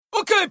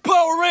Okay,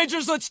 Power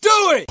Rangers, let's do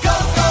it! Go, go,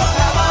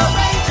 Power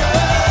Rangers!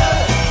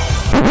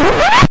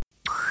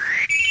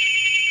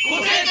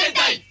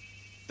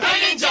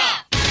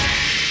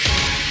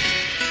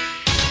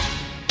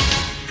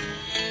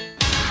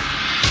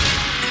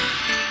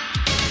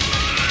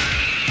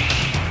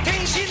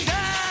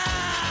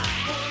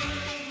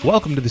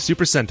 Welcome to the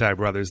Super Sentai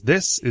Brothers.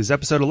 This is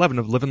episode 11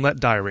 of Live and Let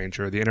Die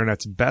Ranger, the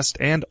internet's best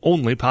and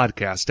only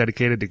podcast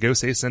dedicated to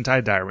Gosei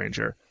Sentai Die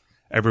Ranger.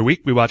 Every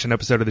week we watch an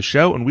episode of the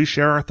show and we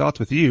share our thoughts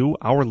with you,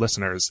 our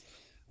listeners.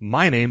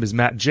 My name is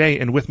Matt J,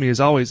 and with me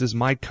as always is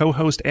my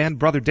co-host and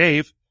brother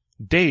Dave.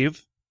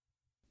 Dave,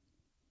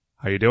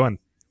 how you doing?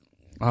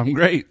 I'm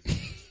great.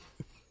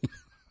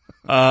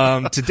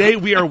 Today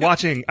we are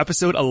watching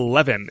episode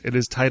 11. It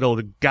is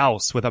titled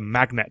Gauss with a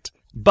Magnet.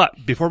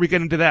 But before we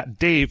get into that,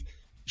 Dave,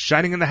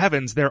 shining in the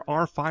heavens, there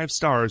are 5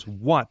 stars.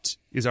 What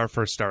is our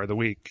first star of the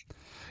week?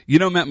 You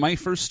know, Matt, my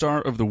first star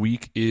of the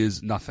week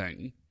is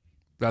nothing.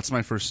 That's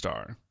my first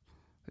star,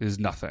 is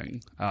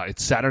nothing.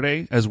 It's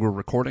Saturday as we're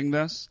recording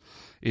this.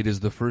 It is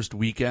the first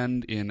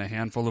weekend in a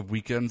handful of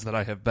weekends that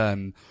I have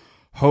been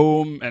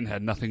home and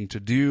had nothing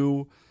to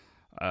do.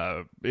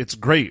 It's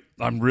great.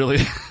 I'm really,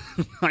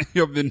 I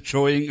have been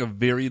enjoying a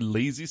very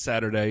lazy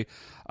Saturday.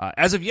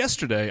 As of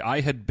yesterday,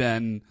 I had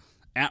been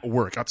at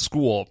work, at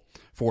school,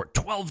 for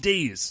 12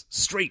 days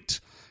straight,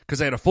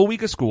 because I had a full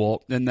week of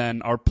school, and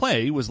then our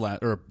play was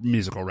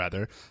musical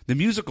rather. The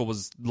musical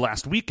was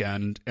last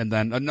weekend, and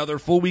then another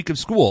full week of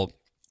school.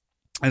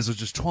 And so it was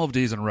just 12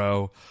 days in a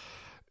row.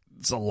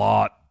 It's a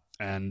lot,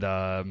 and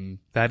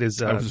that is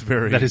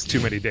too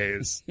many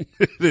days.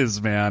 It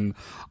is, man.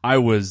 I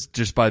was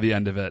just by the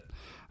end of it,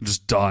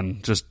 just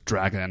done, just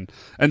dragging.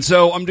 And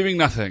so I'm doing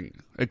nothing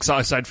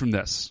aside from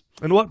this.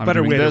 And what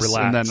better way to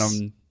relax? And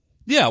then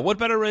what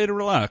better way to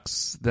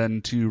relax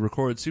than to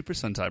record Super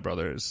Sentai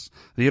Brothers,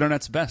 the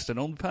internet's best and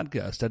only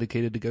podcast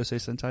dedicated to Gosei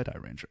Sentai Die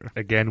Ranger.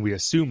 Again, we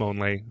assume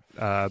only.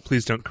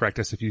 Please don't correct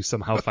us if you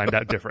somehow find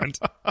out different.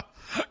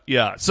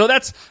 Yeah, so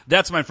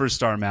that's my first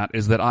star, Matt,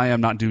 is that I am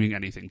not doing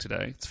anything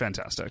today. It's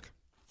fantastic.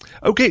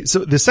 Okay, so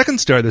the second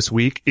star this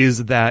week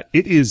is that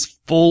it is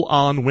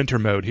full-on winter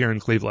mode here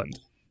in Cleveland.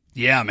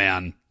 Yeah,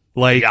 man.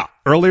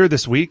 Earlier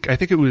this week, I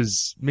think it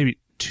was maybe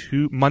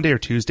Monday or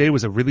Tuesday,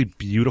 was a really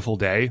beautiful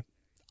day.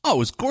 Oh, it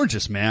was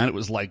gorgeous, man. It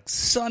was like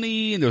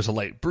sunny and there was a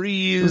light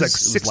breeze. It was like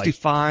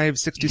 65,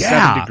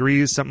 67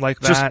 degrees, something like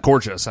that. Just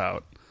gorgeous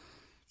out.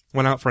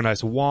 Went out for a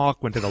nice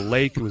walk, went to the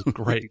lake. It was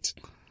great.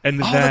 And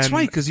that's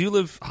right, because you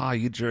live,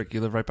 you jerk,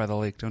 you live right by the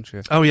lake, don't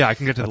you? Oh yeah, I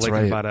can get to the lake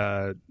in about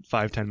a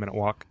 5-10 minute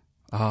walk.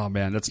 Oh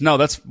man, that's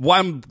why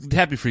I'm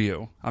happy for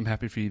you. I'm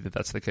happy for you that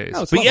that's the case.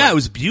 Oh, but yeah, it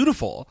was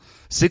beautiful.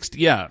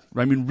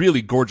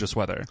 Really gorgeous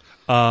weather.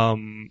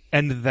 And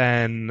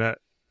then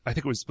I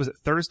think was it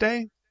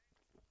Thursday?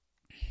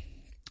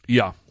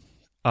 Yeah.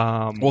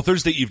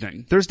 Thursday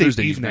evening. Thursday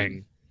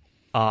evening.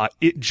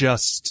 It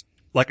just,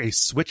 like a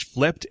switch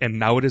flipped, and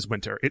now it is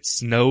winter. It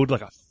snowed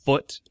like a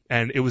foot,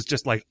 and it was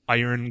just like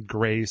iron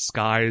gray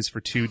skies for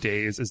 2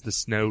 days as the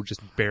snow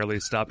just barely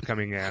stopped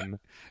coming in.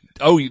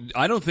 Oh,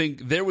 I don't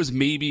think there was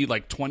maybe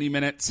like 20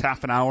 minutes,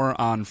 half an hour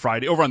on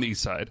Friday, over on the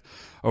east side,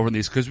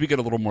 because we get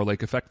a little more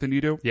lake effect than you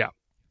do. Yeah.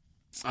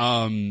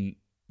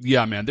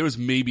 Yeah, man, there was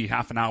maybe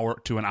half an hour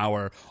to an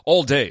hour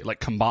all day, like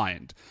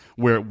combined,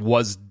 where it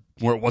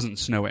wasn't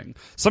snowing.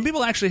 Some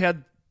people actually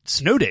had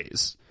snow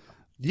days.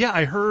 Yeah,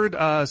 I heard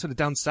sort of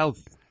down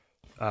south,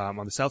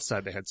 on the south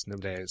side, they had snow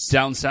days.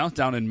 Down south,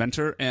 down in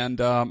Mentor,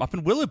 and up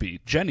in Willoughby,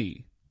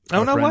 Jenny.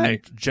 Oh, no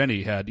way.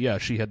 Jenny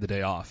she had the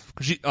day off.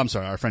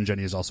 Our friend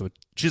Jenny is also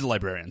she's a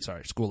librarian,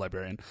 school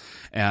librarian.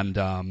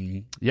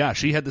 And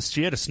she had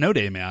a snow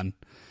day, man.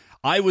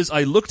 I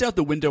looked out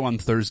the window on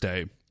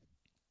Thursday,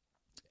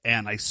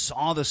 and I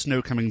saw the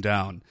snow coming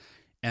down,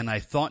 and I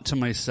thought to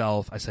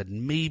myself, I said,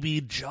 maybe,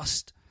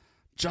 just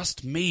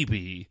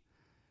maybe,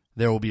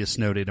 there will be a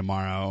snow day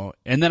tomorrow.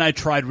 And then I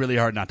tried really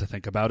hard not to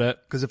think about it.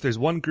 Because if there's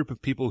one group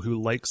of people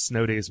who like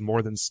snow days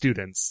more than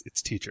students,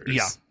 it's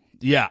teachers.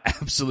 Yeah,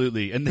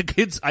 absolutely. And the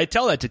kids, I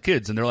tell that to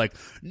kids, and they're like,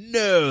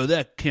 no,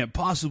 that can't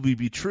possibly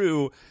be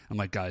true. I'm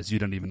like, guys, you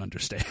don't even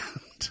understand.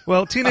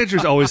 Well,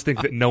 teenagers always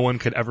think that no one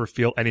could ever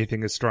feel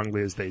anything as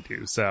strongly as they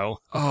do, so.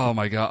 Oh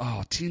my God.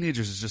 Oh,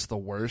 teenagers is just the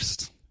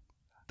worst.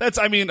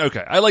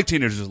 Okay. I like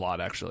teenagers a lot,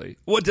 actually.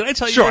 What did I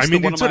tell you? Sure,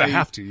 you sort of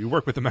have to. You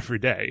work with them every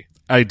day.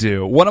 I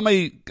do. One of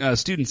my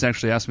students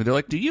actually asked me, they're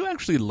like, do you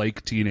actually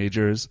like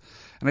teenagers?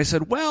 And I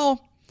said,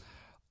 well,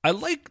 I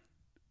like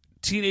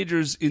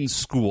teenagers in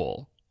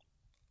school.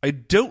 I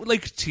don't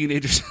like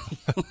teenagers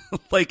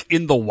like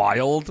in the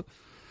wild.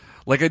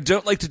 Like, I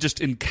don't like to just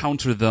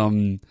encounter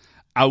them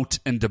out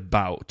and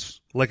about.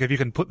 Like, if you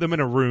can put them in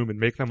a room and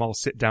make them all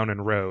sit down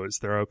in rows,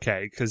 they're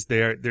okay, because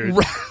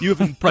you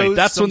have imposed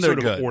that's some when they're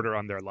sort good. of order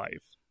on their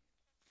life.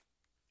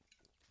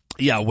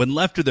 Yeah, when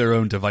left to their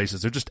own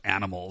devices, they're just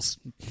animals.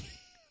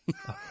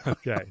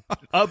 Okay.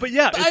 But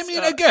yeah,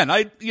 again,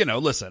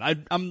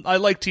 listen, I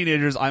like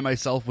teenagers. I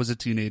myself was a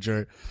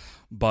teenager,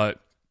 but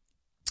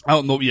I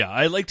don't know. Yeah,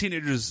 I like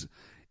teenagers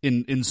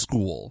in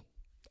school.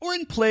 or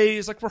in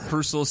plays, like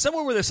rehearsals,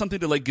 somewhere where there's something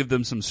to like give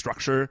them some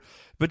structure,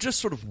 but just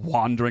sort of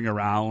wandering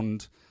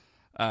around.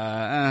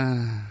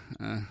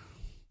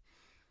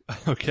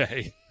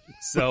 Okay.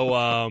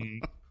 So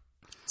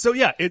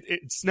yeah,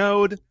 it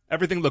snowed.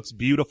 Everything looks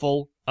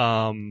beautiful.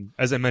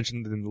 As I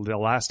mentioned in the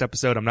last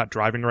episode, I'm not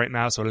driving right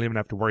now, so I don't even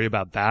have to worry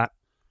about that.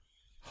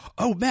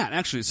 Oh, Matt,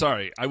 actually,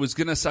 sorry. I was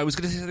gonna say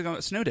something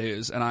about snow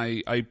days, and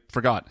I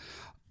forgot.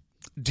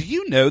 Do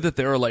you know that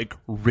there are like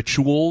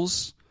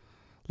rituals,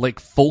 like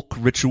folk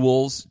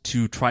rituals,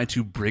 to try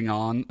to bring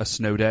on a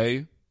snow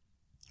day?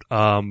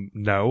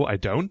 No, I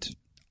don't.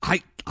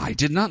 I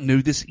did not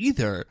know this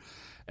either.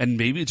 And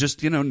maybe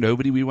just,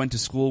 nobody we went to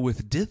school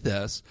with did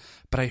this,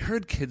 but I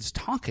heard kids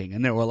talking,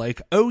 and they were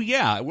like, oh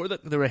yeah,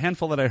 there were a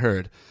handful that I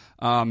heard.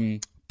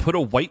 Put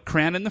a white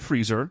crayon in the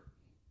freezer.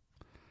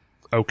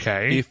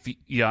 Okay.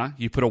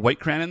 You put a white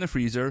crayon in the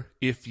freezer.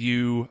 If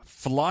you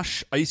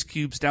flush ice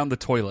cubes down the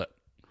toilet,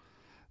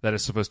 that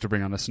is supposed to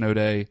bring on a snow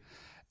day,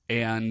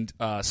 and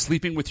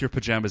sleeping with your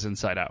pajamas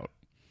inside out.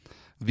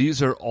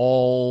 These are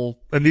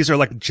all... And these are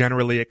like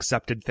generally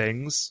accepted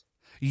things?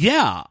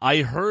 Yeah, I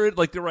heard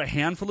like there were a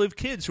handful of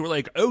kids who were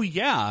like, oh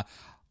yeah,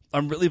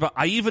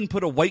 I even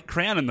put a white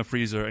crayon in the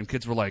freezer, and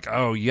kids were like,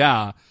 oh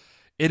yeah.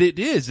 It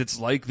is. It's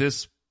like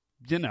this,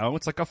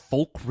 it's like a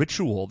folk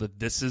ritual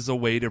that this is a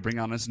way to bring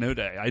on a snow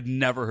day. I'd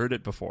never heard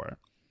it before.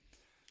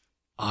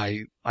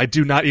 I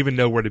do not even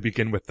know where to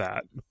begin with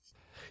that.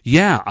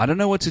 Yeah, I don't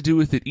know what to do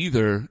with it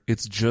either.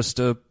 It's just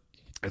a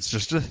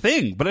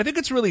thing, but I think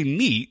it's really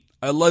neat.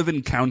 I love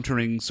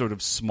encountering sort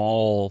of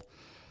small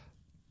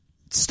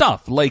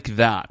stuff like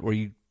that where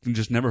you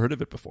just never heard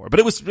of it before. But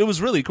it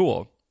was really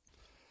cool.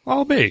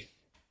 I'll be.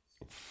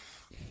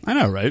 I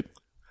know, right?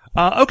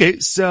 Okay,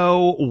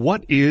 so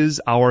what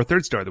is our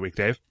third star of the week,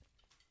 Dave?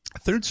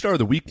 Third star of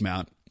the week,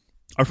 Matt.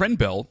 Our friend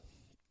Bill,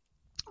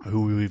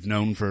 who we've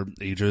known for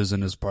ages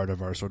and is part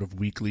of our sort of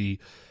weekly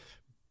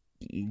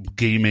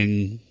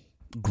gaming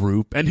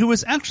group, and who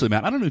is actually,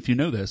 Matt, I don't know if you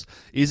know this,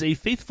 is a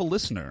faithful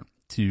listener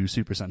to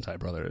Super Sentai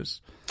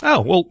Brothers.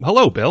 Oh, well,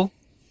 hello, Bill.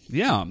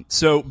 Yeah.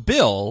 So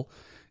Bill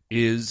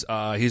is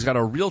he's got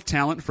a real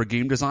talent for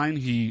game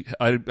design.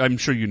 I'm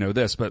sure you know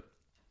this, but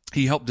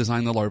he helped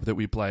design the LARP that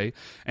we play,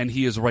 and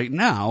he is right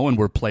now, and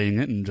we're playing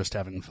it and just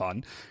having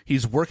fun.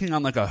 He's working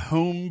on like a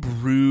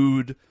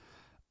home-brewed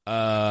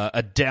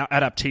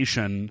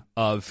adaptation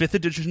of 5th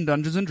edition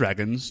Dungeons and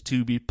Dragons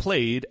to be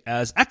played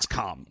as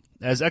XCOM.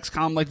 As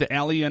XCOM, like the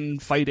alien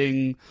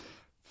fighting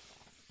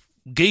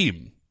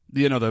game,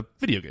 the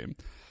video game.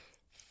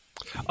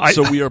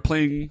 So we are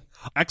playing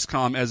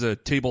XCOM as a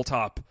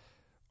tabletop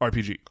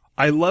RPG.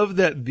 I love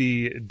that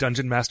the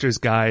Dungeon Master's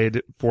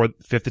Guide for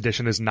 5th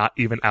edition is not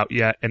even out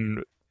yet,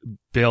 and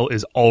Bill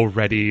is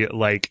already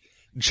like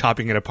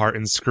chopping it apart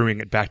and screwing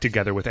it back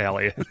together with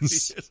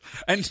aliens.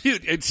 And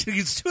dude,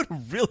 he's doing a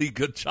really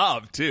good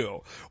job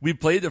too. We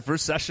played the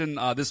first session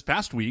this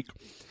past week,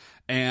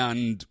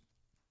 and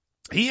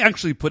he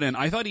actually put in,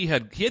 I thought he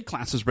had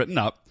classes written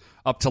up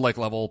to like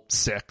level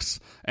 6,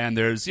 and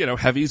there's,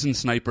 heavies and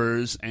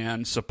snipers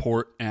and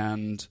support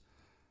and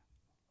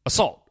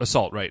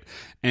assault, right?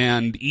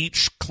 And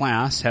each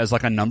class has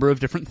like a number of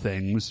different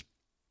things,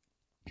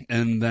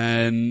 and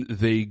then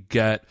they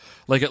get,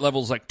 like at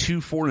levels like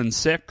 2, 4, and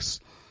 6,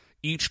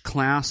 each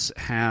class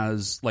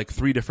has like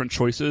 3 different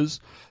choices.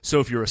 So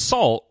if you're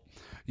assault,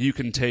 you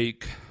can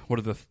take,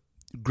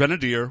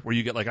 Grenadier, where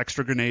you get like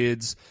extra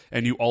grenades,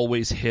 and you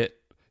always hit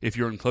if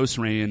you're in close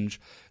range.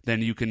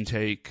 Then you can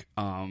take,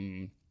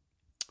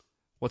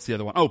 what's the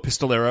other one? Oh,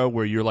 Pistolero,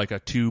 where you're like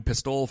a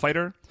 2-pistol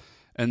fighter.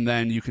 And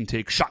then you can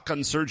take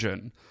Shotgun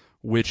Surgeon,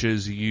 which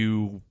is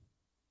you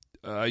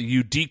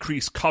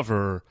decrease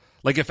cover.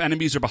 Like if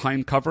enemies are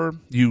behind cover,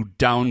 you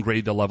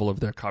downgrade the level of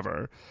their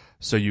cover,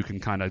 so you can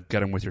kind of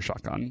get them with your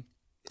shotgun.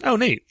 Oh,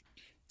 neat.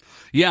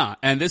 Yeah,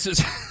 and this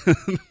is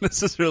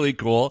this is really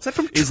cool. Is that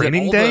from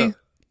Training Day?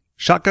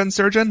 Shotgun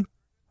Surgeon?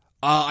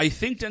 I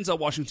think Denzel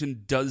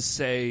Washington does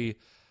say,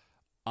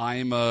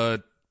 I'm a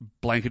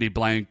blankety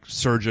blank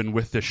surgeon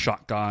with this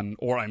shotgun,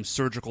 or I'm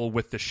surgical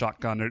with this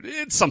shotgun, or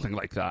it's something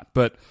like that.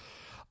 But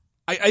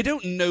I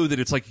don't know that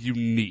it's like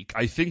unique.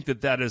 I think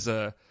that is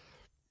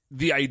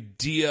the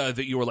idea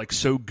that you are like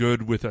so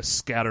good with a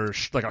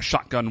like a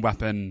shotgun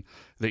weapon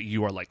that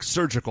you are like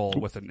surgical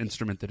with an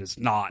instrument that is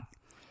not.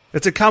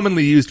 It's a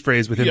commonly used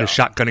phrase within the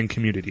shotgunning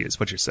community, is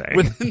what you're saying.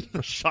 Within the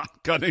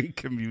shotgunning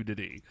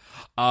community.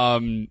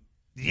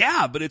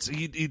 Yeah, but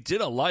he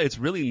did a lot. It's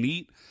really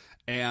neat.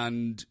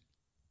 And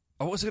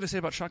what was I going to say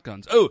about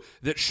shotguns? Oh,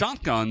 that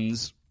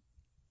shotguns,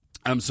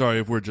 I'm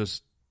sorry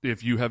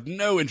if you have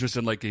no interest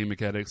in like game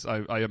mechanics,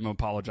 I am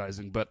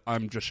apologizing, but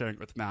I'm just sharing it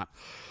with Matt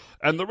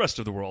and the rest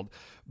of the world.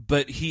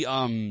 But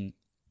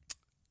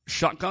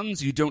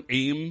shotguns, you don't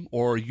aim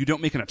or you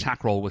don't make an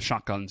attack roll with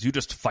shotguns. You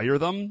just fire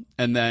them,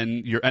 and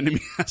then your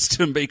enemy has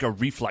to make a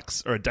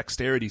reflex or a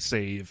dexterity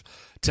save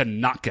to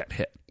not get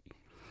hit.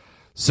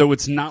 So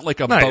it's not like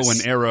a bow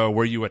and arrow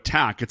where you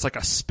attack. It's like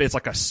a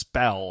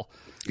spell.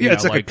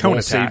 It's like a cone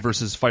attack save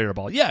versus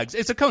fireball. Yeah,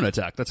 it's a cone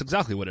attack. That's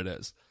exactly what it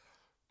is.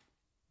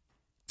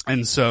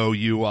 And so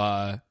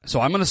so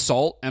I'm an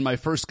assault, and my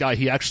first guy,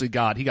 he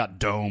got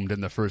domed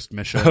in the first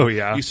mission. Oh,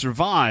 yeah. He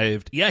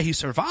survived. Yeah, he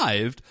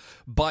survived,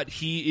 but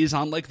he is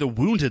on like the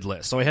wounded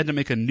list. So I had to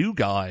make a new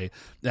guy,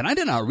 and I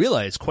did not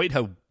realize quite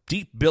how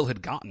deep Bill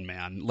had gotten,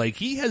 man. Like,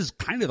 he has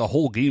kind of the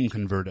whole game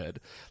converted.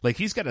 Like,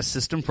 he's got a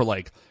system for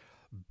like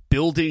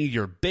building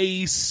your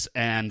base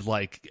and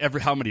like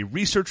how many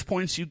research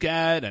points you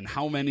get and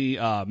how many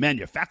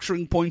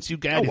manufacturing points you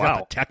get. Oh, He's wow.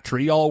 got the tech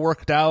tree all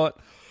worked out.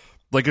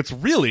 Like, it's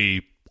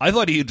really, I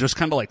thought he had just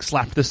kind of like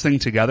slapped this thing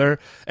together,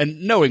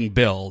 and knowing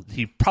Bill,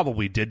 he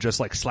probably did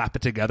just like slap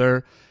it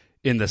together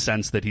in the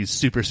sense that he's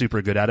super,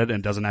 super good at it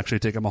and doesn't actually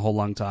take him a whole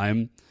long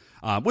time.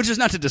 Which is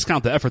not to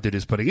discount the effort that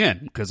he's putting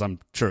in, because I'm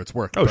sure it's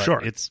worked. Oh, but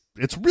sure. It's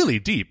really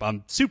deep.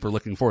 I'm super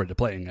looking forward to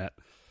playing it.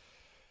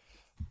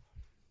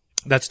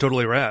 That's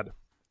totally rad.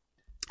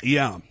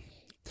 Yeah.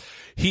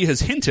 He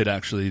has hinted,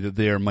 actually, that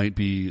there might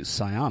be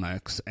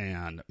psionics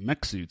and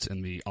mech suits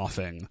in the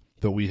offing,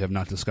 though we have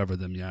not discovered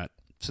them yet,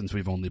 since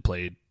we've only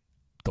played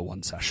the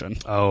one session.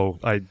 Oh,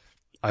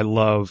 I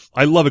love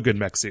a good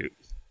mech suit.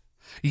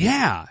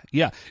 Yeah.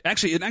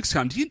 Actually, in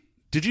XCOM,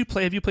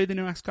 have you played the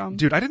new XCOM?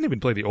 Dude, I didn't even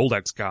play the old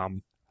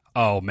XCOM.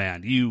 Oh,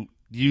 man.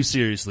 You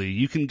seriously,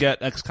 you can get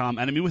XCOM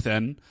Enemy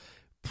Within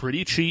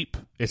pretty cheap.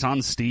 It's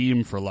on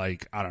Steam for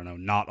like, I don't know,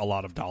 not a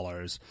lot of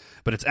dollars,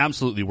 but it's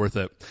absolutely worth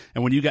it.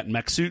 And when you get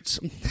mech suits,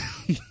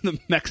 the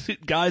mech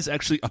suit guys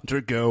actually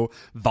undergo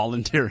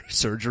voluntary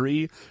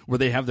surgery where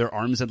they have their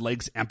arms and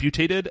legs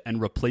amputated and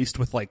replaced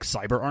with like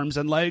cyber arms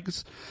and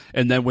legs.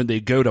 And then when they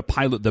go to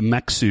pilot the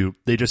mech suit,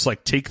 they just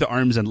like take the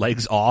arms and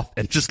legs off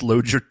and just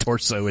load your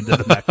torso into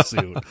the mech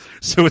suit.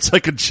 So it's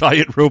like a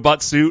giant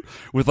robot suit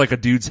with like a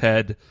dude's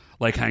head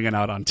like hanging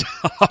out on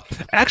top.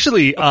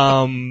 Actually,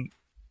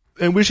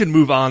 and we should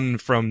move on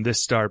from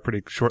this star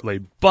pretty shortly,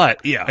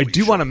 but Yeah, I we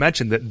do should. want to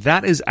mention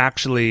that is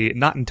actually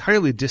not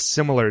entirely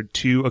dissimilar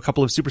to a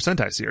couple of Super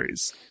Sentai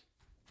series.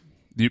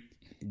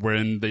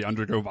 When they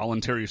undergo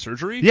voluntary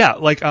surgery? Yeah,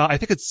 like, I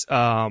think it's,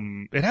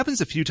 it happens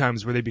a few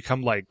times where they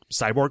become like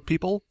cyborg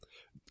people.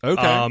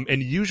 Okay.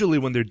 And usually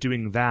when they're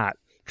doing that,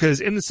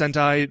 cause in the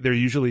Sentai, they're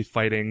usually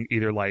fighting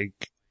either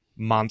like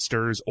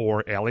monsters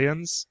or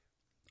aliens.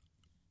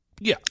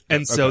 Yeah.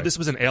 And so Okay. this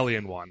was an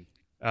alien one.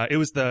 It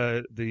was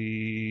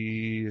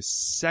the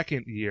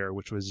second year,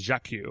 which was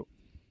Jakku,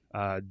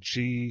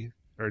 Jakq,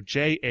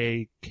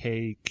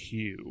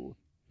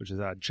 which is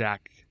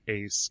Jack,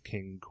 Ace,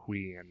 King,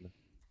 Queen.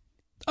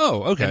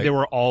 Oh, okay. And they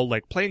were all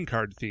like playing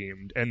card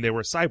themed, and they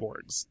were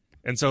cyborgs.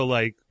 And so,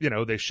 like, you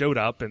know, they showed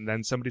up, and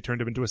then somebody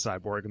turned him into a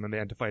cyborg, and then they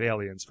had to fight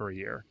aliens for a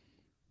year.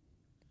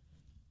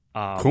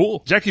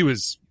 Cool. Jakku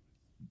was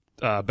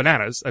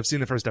bananas. I've seen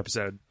the first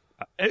episode.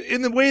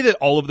 In the way that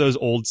all of those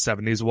old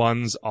 70s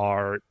ones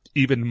are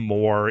even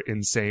more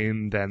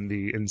insane than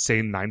the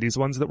insane 90s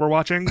ones that we're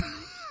watching.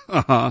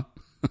 Uh-huh.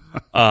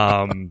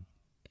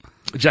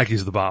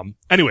 Jackie's the bomb.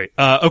 Anyway,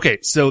 okay,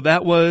 so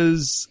that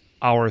was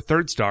our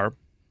third star.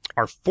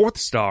 Our fourth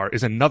star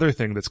is another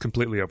thing that's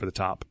completely over the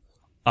top.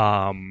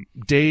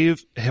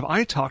 Dave, have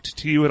I talked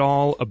to you at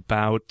all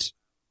about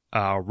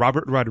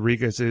Robert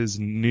Rodriguez's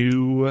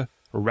new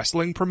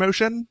wrestling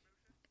promotion?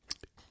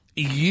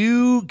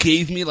 You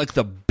gave me like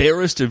the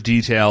barest of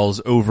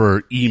details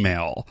over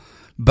email,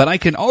 but I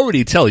can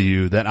already tell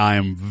you that I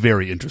am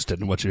very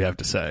interested in what you have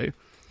to say.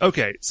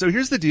 Okay, so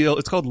here's the deal.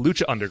 It's called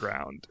Lucha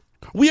Underground.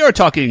 We are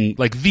talking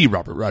like the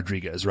Robert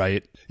Rodriguez,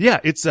 right? Yeah,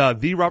 it's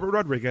the Robert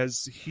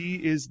Rodriguez. He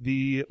is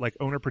the like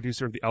owner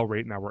producer of the El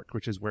Rey Network,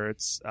 which is where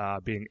it's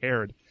being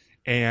aired,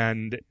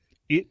 and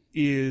it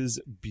is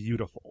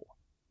beautiful.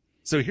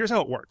 So here's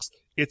how it works.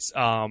 It's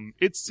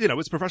you know,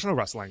 it's professional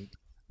wrestling,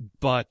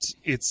 but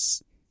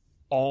it's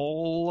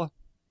all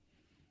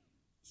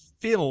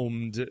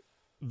filmed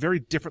very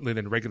differently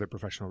than regular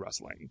professional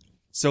wrestling.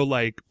 So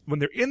like when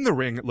they're in the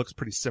ring, it looks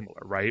pretty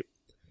similar, right?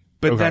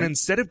 But Okay. then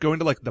instead of going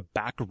to like the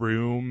back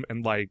room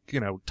and like, you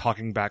know,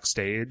 talking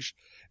backstage,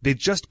 they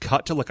just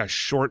cut to like a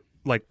short,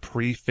 like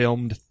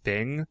pre-filmed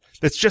thing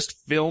that's just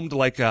filmed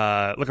like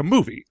a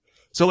movie.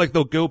 So like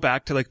they'll go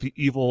back to like the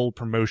evil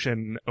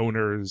promotion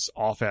owner's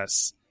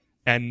office,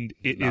 and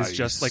it is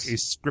just like a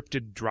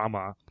scripted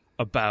drama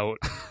about,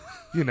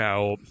 you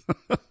know,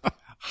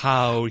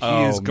 how he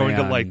Oh, is going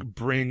to man. like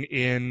bring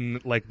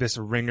in like this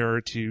ringer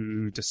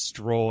to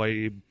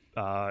destroy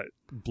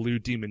Blue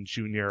Demon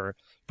Jr.,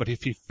 but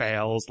if he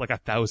fails, like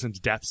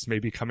 1,000 deaths may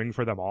be coming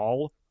for them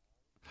all.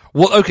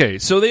 Well, okay,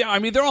 so they're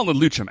all in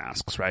lucha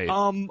masks, right?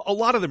 A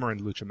lot of them are in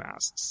lucha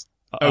masks.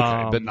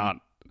 Okay, but not.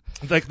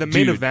 Like the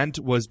main Dude. event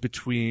was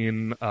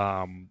between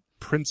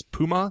Prince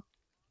Puma,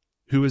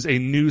 who is a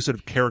new sort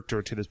of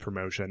character to this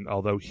promotion,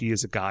 although he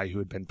is a guy who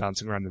had been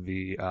bouncing around in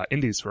the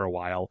indies for a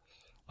while.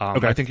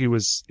 Okay. I think he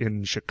was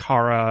in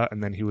Shikara,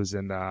 and then he was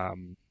in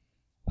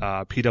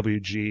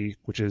PWG,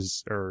 which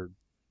is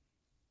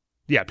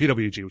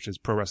PWG, which is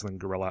Pro Wrestling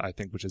Guerrilla, I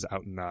think, which is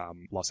out in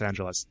Los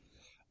Angeles.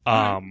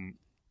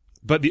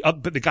 But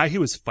the guy he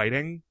was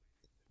fighting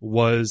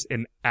was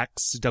an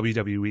ex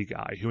WWE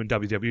guy, who in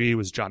WWE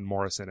was John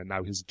Morrison, and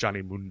now he's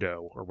Johnny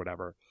Mundo or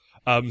whatever.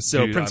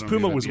 So Dude, Prince I don't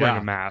Puma even- was wearing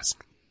yeah. a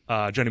mask.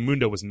 Johnny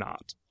Mundo was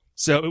not.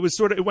 So it was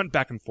it went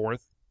back and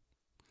forth.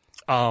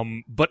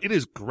 But it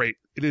is great.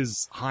 It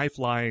is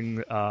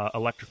high-flying,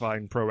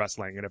 electrifying pro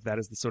wrestling, and if that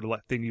is the sort of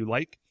thing you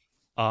like,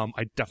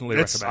 I definitely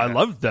I recommend it.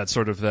 love that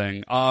sort of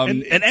thing.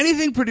 And And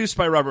anything produced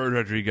by Robert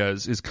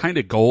Rodriguez is kind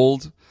of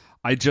gold.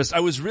 I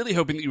was really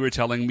hoping that you were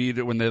telling me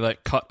that when they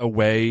like cut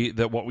away,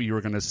 that what we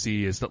were going to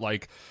see is that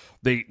like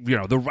they,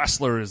 the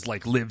wrestler is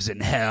like lives in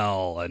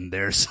hell, and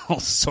there's all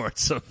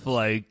sorts of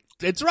like,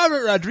 it's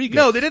Robert Rodriguez.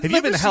 No, they didn't Have you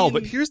live in ever hell, seen-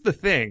 but here's the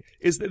thing,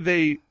 is that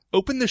they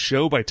opened the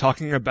show by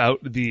talking about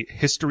the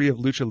history of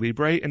Lucha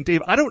Libre, and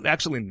Dave, I don't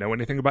actually know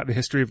anything about the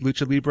history of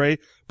Lucha Libre,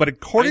 but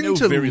according I know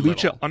to very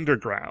Lucha little.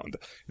 Underground,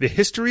 the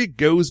history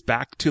goes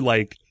back to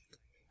like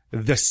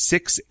the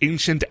 6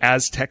 ancient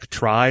Aztec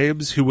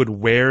tribes who would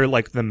wear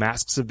like the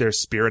masks of their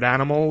spirit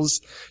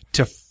animals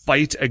to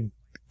fight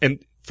and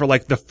for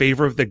like the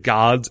favor of the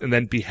gods and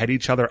then behead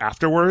each other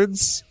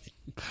afterwards.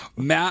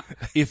 Matt,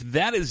 if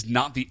that is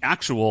not the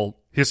actual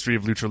history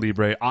of Lucha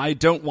Libre, I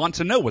don't want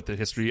to know what the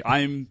history.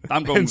 I'm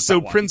going And with so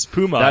that one. Prince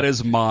Puma That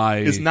is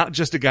is not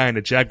just a guy in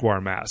a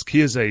jaguar mask. He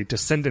is a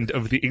descendant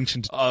of the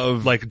ancient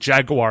like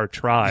jaguar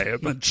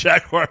tribe. the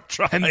Jaguar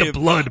tribe. And the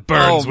blood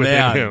burns within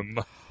man. him.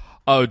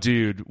 Oh,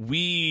 dude,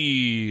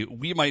 we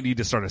might need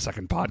to start a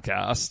second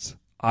podcast.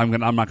 I'm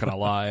not gonna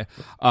lie.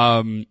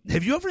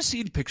 Have you ever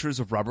seen pictures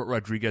of Robert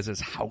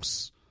Rodriguez's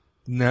house?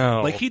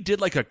 No. Like he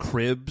did like a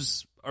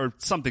Cribs or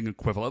something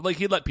equivalent. Like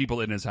he let people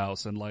in his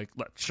house and like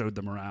showed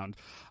them around.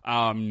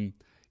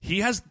 He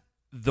has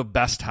the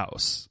best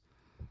house.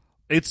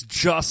 It's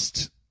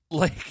just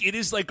like, it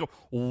is like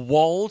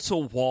wall to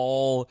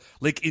wall,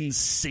 like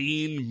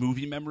insane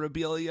movie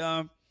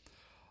memorabilia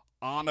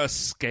on a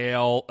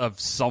scale of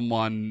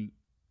someone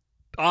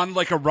on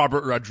like a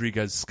Robert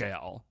Rodriguez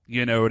scale.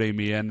 You know what I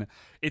mean?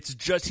 It's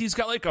just, he's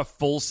got like a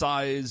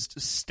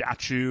full-sized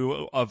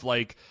statue of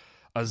like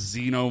a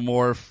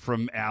xenomorph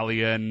from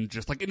Alien,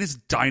 just like in his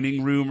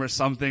dining room or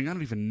something. I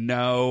don't even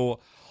know.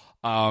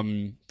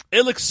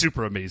 It looks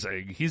super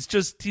amazing. He's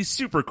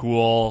super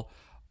cool.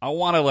 I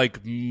want to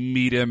like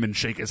meet him and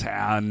shake his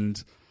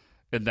hand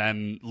and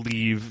then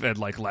leave and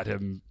like let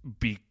him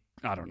be,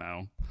 I don't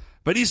know.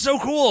 But he's so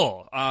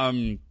cool.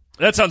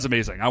 That sounds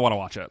amazing. I want to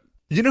watch it.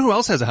 You know who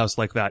else has a house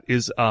like that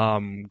is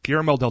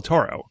Guillermo del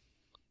Toro.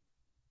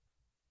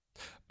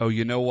 Oh,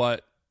 you know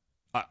what?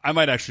 I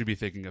might actually be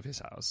thinking of his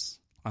house.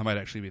 I might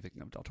actually be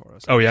thinking of Del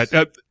Toro's house. Oh yeah,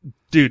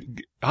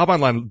 dude, hop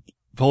online,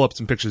 pull up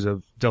some pictures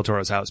of Del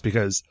Toro's house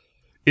because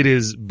it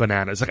is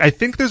bananas. Like I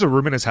think there's a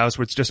room in his house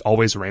where it's just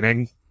always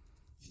raining.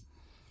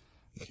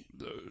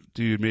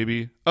 Dude,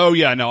 maybe. Oh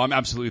yeah, no, I'm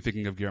absolutely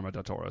thinking of Guillermo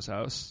del Toro's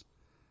house.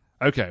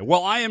 Okay,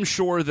 well, I am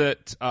sure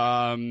that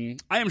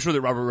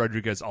Robert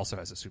Rodriguez also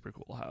has a super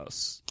cool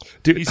house.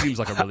 Dude, He seems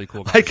like a really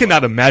cool guy. I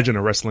cannot imagine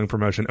a wrestling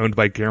promotion owned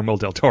by Guillermo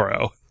del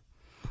Toro.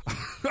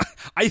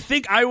 I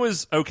think I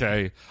was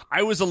a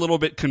little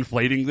bit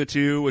conflating the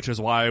two, which is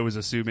why I was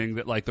assuming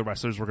that like the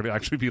wrestlers were going to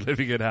actually be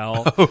living in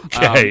hell.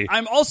 Okay.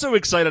 I'm also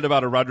excited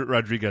about a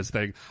Rodriguez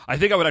thing. I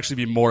think I would actually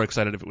be more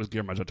excited if it was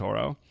Guillermo del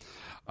Toro.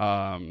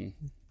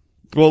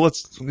 Well,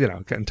 let's,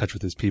 get in touch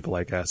with his people,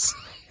 I guess.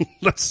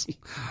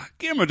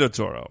 Guillermo del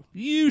Toro,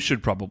 you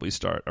should probably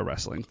start a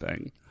wrestling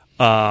thing.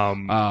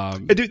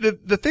 Dude,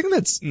 the thing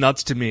that's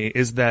nuts to me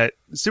is that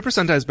Super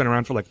Sentai has been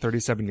around for like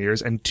 37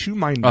 years, and to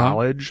my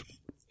knowledge,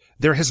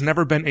 there has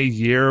never been a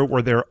year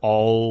where they're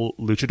all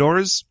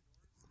luchadors.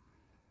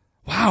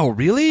 Wow,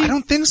 really? I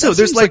don't think so. That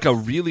There's seems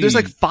like there's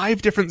like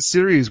 5 different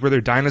series where they're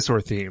dinosaur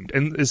themed,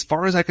 and as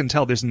far as I can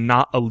tell, there's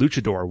not a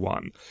luchador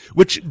one,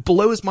 which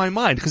blows my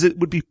mind because it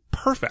would be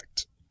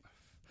perfect.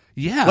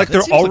 Yeah, Like that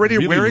they're seems like already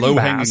really wearing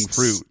low-hanging masks.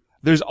 fruit.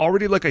 There's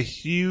already like a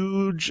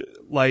huge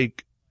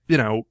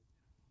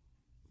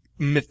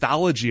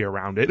mythology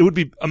around it. It would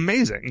be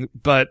amazing,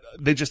 but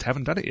they just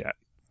haven't done it yet.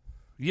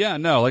 Yeah,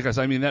 no, like I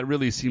said, I mean, that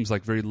really seems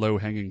like very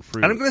low-hanging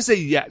fruit. And I'm going to say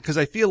yet, because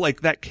I feel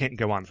like that can't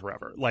go on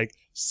forever. Like,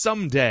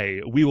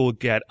 someday we will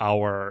get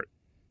our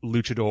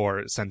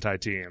Luchador Sentai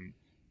team,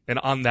 and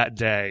on that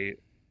day,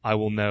 I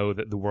will know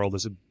that the world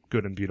is a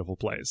good and beautiful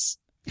place.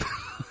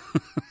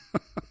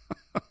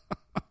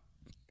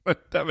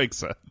 That makes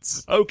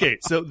sense. Okay,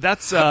 so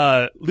that's,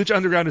 Lucha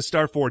Underground is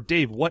Star 4.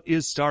 Dave, what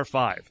is Star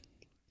 5?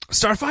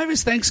 Star 5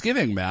 is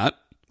Thanksgiving, Matt.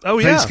 Oh,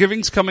 yeah.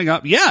 Thanksgiving's coming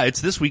up. Yeah, it's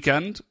this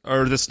weekend.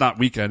 Or this not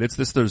weekend, it's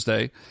this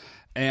Thursday.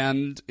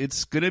 And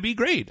it's gonna be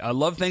great. I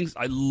love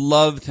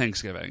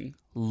Thanksgiving.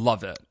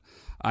 Love it.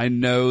 I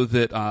know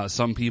that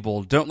some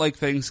people don't like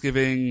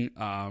Thanksgiving.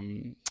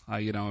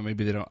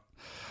 Maybe they don't.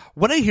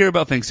 What I hear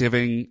about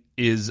Thanksgiving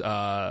is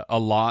a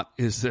lot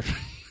is that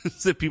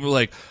is that people are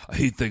like, I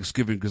hate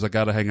Thanksgiving because I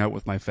gotta hang out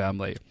with my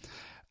family.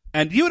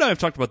 And you and I have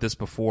talked about this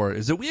before,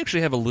 is that we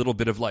actually have a little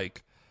bit of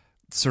like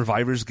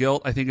survivor's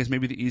guilt, I think is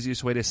maybe the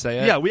easiest way to say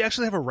it. Yeah, we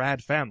actually have a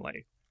rad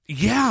family.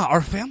 Yeah,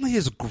 our family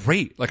is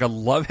great. Like, I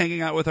love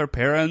hanging out with our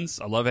parents.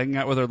 I love hanging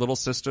out with our little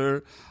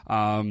sister.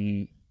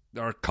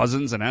 Our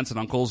cousins and aunts and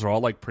uncles are all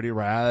like pretty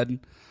rad.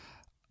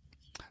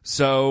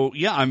 So,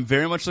 yeah, I'm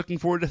very much looking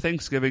forward to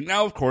Thanksgiving.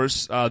 Now, of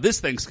course, this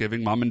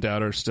Thanksgiving, Mom and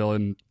Dad are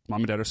in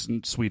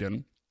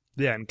Sweden.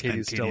 Yeah, and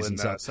Katie's still in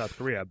South South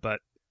Korea, but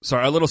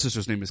Sorry, our little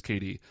sister's name is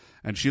Katie,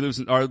 and she lives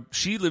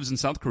in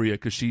South Korea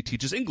because she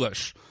teaches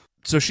English.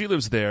 So she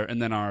lives there, and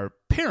then our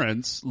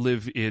parents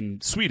live in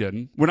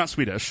Sweden. We're not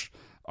Swedish.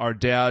 Our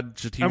dad,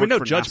 he worked no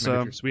for judgment NASA.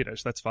 if you're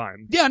Swedish. That's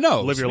fine. Yeah,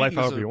 no. Live your life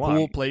Sweden is however you a want.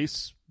 Cool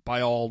place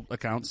by all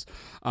accounts.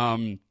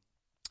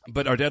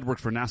 But our dad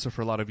worked for NASA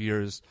for a lot of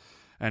years,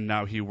 and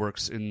now he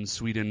works in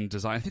Sweden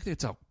design. I think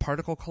it's a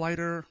particle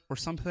collider or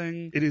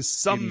something. It is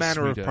some in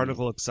manner Sweden. of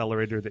particle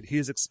accelerator that he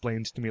has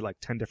explained to me like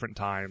 10 different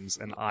times,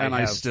 and I And I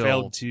have still-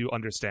 failed to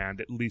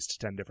understand at least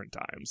 10 different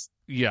times.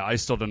 Yeah, I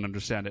still don't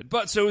understand it.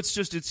 But so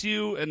it's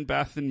you and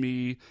Beth and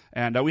me,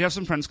 and we have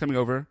some friends coming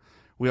over.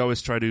 We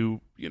always try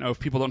to, if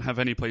people don't have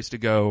any place to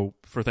go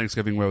for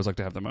Thanksgiving, we always like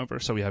to have them over.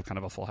 So we have kind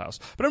of a full house.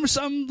 But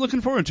I'm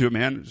looking forward to it,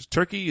 man. There's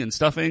turkey and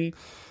stuffing,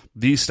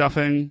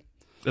 stuffing,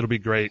 It'll be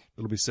great.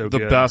 It'll be so the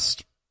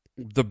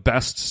good.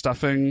 best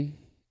stuffing.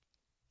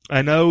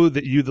 I know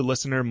that you, the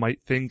listener,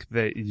 might think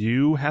that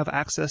you have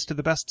access to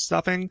the best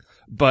stuffing,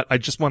 but I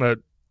just want to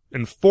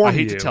inform I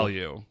hate you. to tell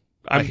you.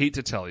 I hate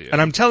to tell you. And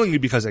I'm telling you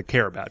because I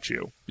care about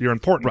you. You're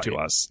important to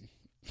Right. us.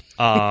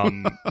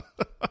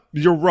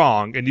 You're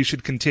wrong, and you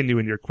should continue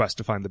in your quest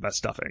to find the best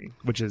stuffing,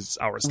 which is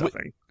our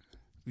stuffing.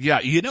 Yeah,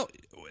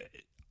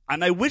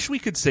 and I wish we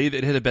could say that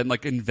it had been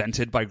like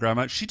invented by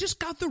Grandma. She just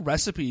got the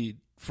recipe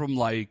from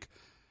like,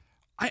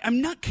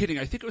 I'm not kidding.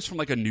 I think it was from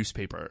like a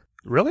newspaper.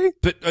 Really?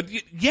 But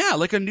yeah,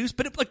 like a news,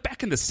 but like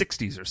back in the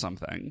 60s or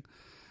something.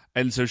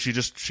 And so she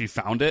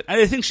found it. And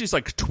I think she's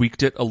like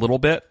tweaked it a little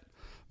bit,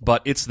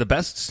 but it's the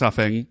best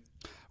stuffing.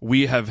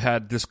 We have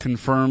had this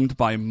confirmed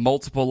by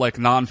multiple like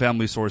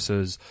non-family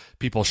sources.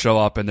 People show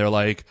up and they're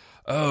like,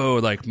 oh,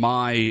 like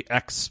my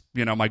ex,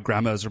 my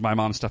grandma's or my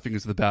mom's stuffing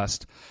is the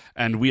best.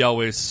 And we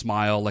always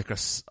smile like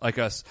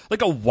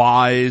a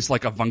wise,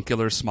 like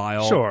avuncular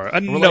smile. Sure,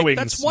 a We're knowing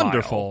That's smile.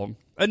 wonderful.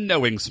 A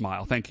knowing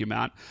smile. Thank you,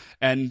 Matt.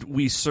 And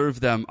we serve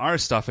them our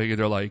stuffing and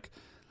they're like,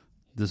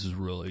 this is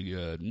really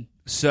good.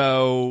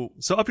 So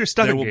So up your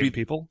stuffing There will game, be-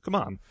 people. Come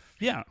on.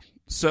 yeah.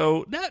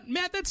 So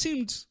Matt, that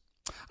seemed,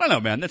 I don't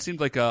know, man. That seemed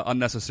like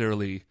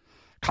unnecessarily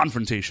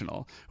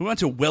confrontational. We want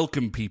to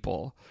welcome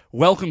people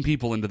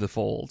into the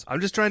fold.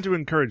 I'm just trying to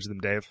encourage them,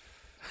 Dave.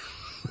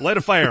 Light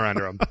a fire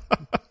under them.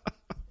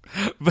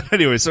 But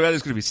anyway, so that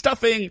is going to be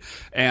stuffing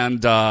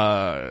and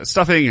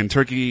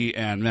turkey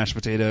and mashed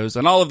potatoes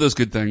and all of those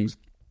good things.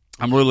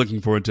 I'm really looking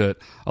forward to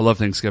it. I love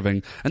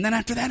Thanksgiving. And then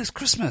after that is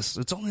Christmas.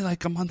 It's only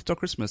like a month till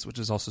Christmas, which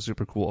is also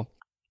super cool.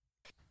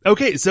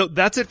 Okay, so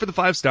that's it for the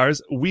 5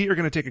 stars. We are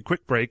going to take a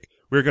quick break.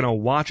 We're going to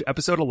watch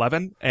episode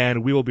 11,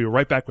 and we will be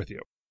right back with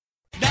you.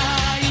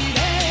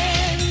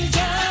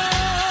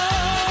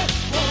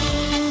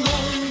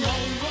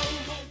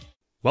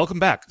 Welcome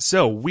back.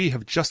 So, we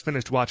have just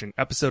finished watching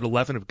episode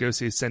 11 of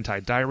Gosei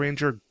Sentai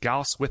Dairanger,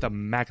 Gauss with a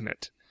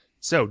Magnet.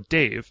 So,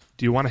 Dave,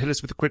 do you want to hit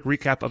us with a quick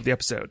recap of the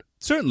episode?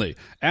 Certainly.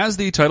 As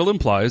the title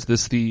implies,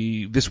 this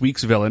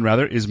week's villain,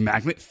 rather, is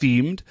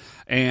magnet-themed,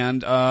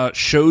 and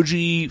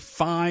Shoji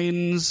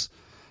finds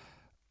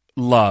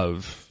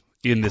love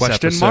in this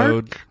Question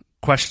episode. mark?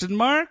 Question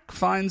mark?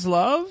 Finds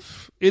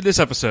love in this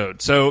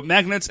episode. So,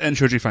 magnets and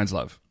Shoji finds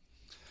love.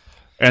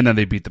 And then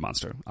they beat the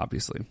monster,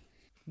 obviously.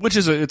 Which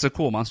is it's a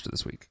cool monster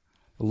this week.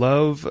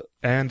 Love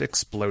and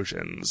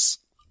Explosions.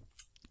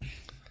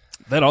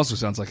 That also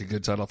sounds like a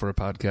good title for a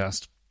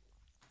podcast.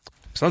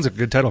 Sounds like a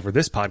good title for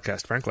this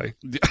podcast, frankly.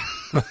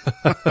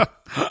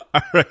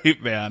 All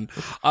right, man.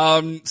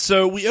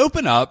 So we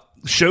open up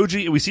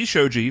Shoji. We see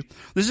Shoji.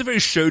 This is a very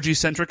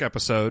Shoji-centric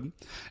episode,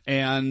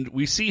 and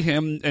we see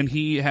him, and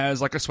he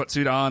has like a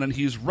sweatsuit on, and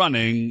he's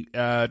running,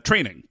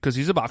 training because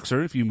he's a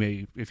boxer, if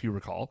you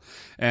recall,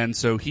 and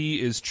so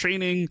he is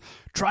training,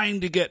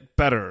 trying to get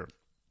better,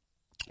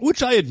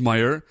 which I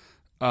admire.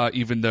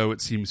 Even though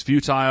it seems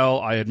futile,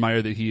 I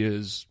admire that he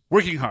is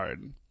working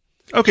hard.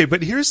 Okay,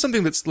 but here's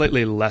something that's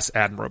slightly less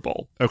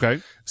admirable.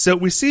 Okay. So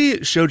we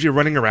see Shoji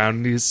running around,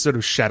 and he's sort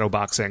of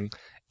shadowboxing,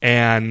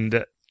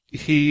 and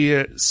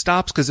he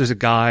stops because there's a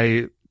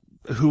guy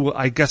who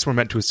I guess we're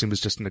meant to assume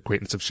is just an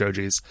acquaintance of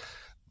Shoji's,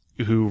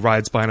 who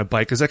rides by on a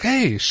bike. Is like,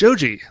 "Hey,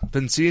 Shoji,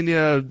 been seeing you,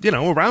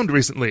 around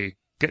recently,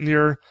 getting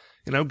your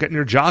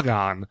jog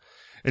on."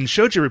 And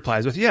Shoji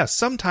replies with, "Yeah,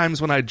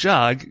 sometimes when I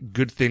jog,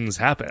 good things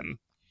happen."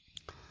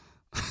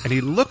 And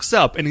he looks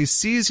up and he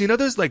sees,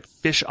 those like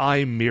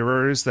fisheye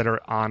mirrors that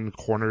are on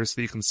corners so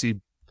you can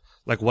see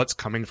like what's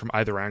coming from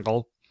either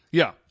angle.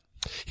 Yeah.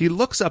 He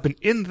looks up and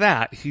in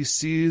that he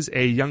sees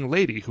a young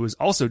lady who is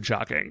also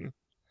jogging.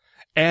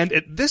 And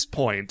at this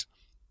point,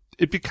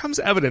 it becomes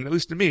evident, at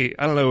least to me,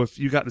 I don't know if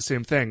you got the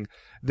same thing,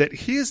 that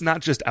he is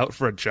not just out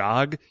for a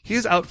jog. He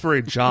is out for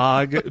a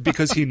jog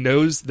because he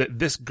knows that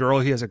this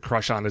girl he has a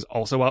crush on is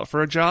also out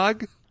for a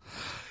jog.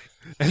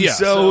 And Yeah,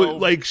 so,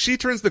 like, she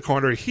turns the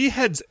corner, he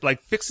heads,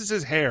 like, fixes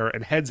his hair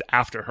and heads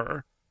after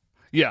her.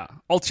 Yeah.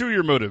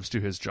 Ulterior motives to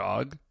his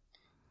jog.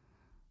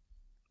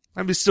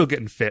 I mean, he's still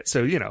getting fit,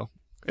 so,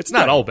 it's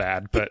not all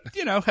bad, but...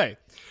 Hey.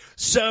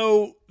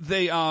 So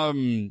they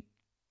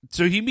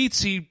so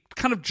he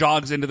kind of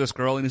jogs into this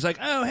girl and he's like,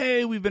 oh,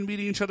 hey, we've been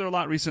meeting each other a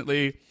lot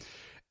recently.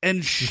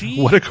 And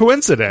she... What a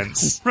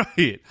coincidence.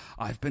 Right.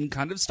 I've been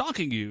kind of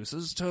stalking you. So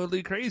this is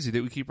totally crazy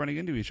that we keep running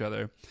into each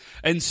other.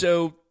 And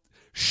so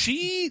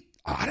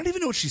I don't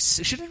even know what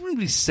she didn't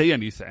really say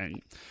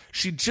anything.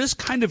 She just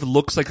kind of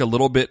looks like a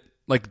little bit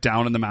like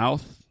down in the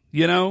mouth,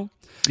 you know?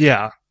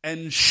 Yeah.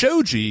 And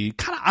Shoji,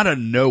 kind of out of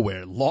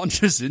nowhere,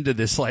 launches into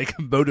this like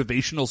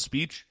motivational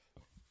speech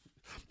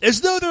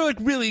as though they're like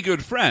really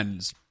good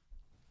friends.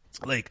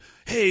 Like,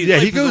 hey, yeah,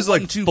 life he is goes a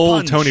like 1-2 full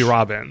punch. Tony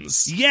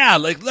Robbins. Yeah,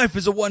 like life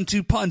is a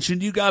 1-2 punch,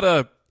 and you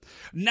gotta.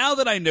 Now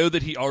that I know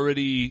that he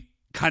already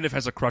kind of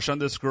has a crush on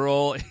this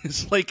girl,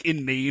 his like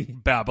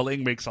inane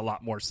babbling makes a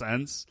lot more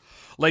sense.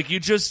 Like you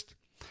just,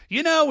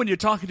 when you're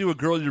talking to a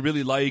girl you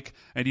really like,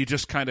 and you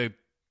just kind of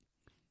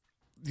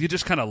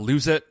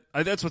lose it.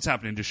 That's what's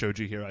happening to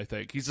Shoji here. I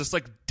think he's just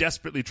like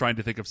desperately trying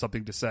to think of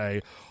something to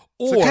say.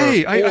 Or, like,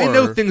 hey, I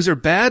know things are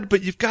bad,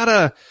 but you've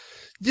gotta,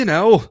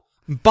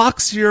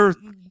 box your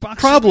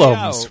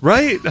problems,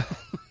 right?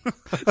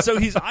 So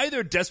he's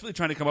either desperately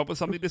trying to come up with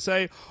something to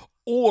say,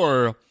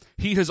 or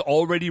he has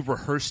already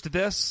rehearsed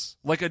this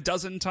like a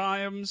dozen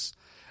times,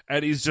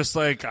 and he's just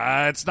like,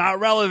 it's not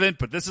relevant,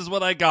 but this is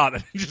what I got,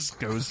 and he just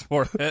goes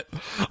for it.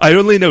 I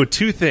only know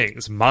two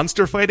things,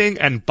 monster fighting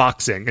and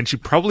boxing, and she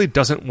probably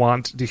doesn't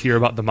want to hear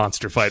about the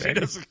monster fighting.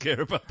 She doesn't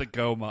care about the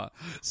Goma,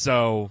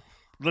 so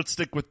let's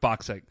stick with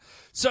boxing.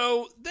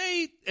 So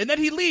and then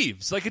he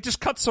leaves. Like, it just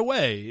cuts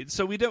away.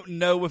 So we don't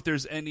know if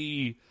there's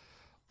any,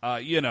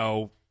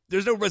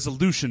 there's no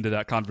resolution to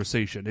that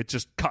conversation. It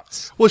just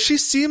cuts. Well, she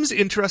seems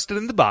interested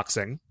in the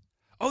boxing.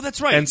 Oh,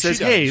 that's right. And says,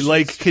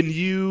 hey, can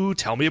you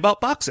tell me about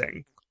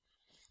boxing?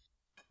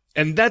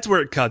 And that's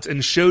where it cuts.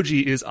 And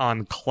Shoji is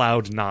on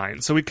cloud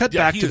 9. So we cut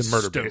back to the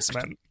murder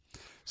basement.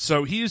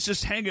 So he's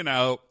just hanging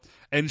out.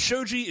 And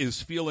Shoji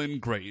is feeling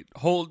great.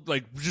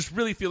 Just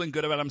really feeling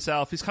good about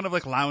himself. He's kind of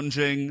like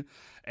lounging.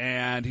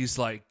 And he's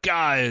like,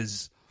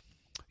 guys,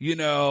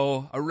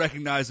 I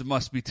recognize it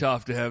must be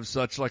tough to have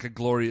such like a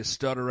glorious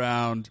stud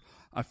around.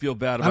 I feel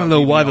bad about it. I don't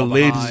know why the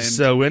ladies are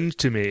so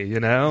into me,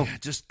 Yeah,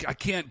 I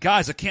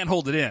can't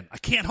hold it in. I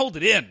can't hold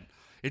it in.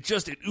 It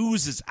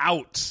oozes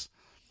out.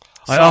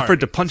 I offered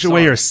to punch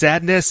away your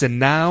sadness, and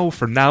now,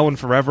 for now and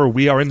forever,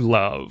 we are in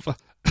love.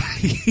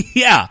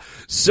 Yeah.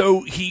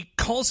 So he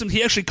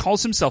actually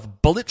calls himself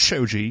Bullet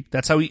Shoji.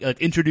 That's how he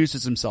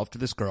introduces himself to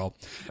this girl.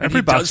 And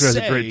every boxer has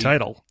a great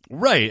title.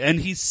 Right. And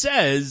he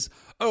says,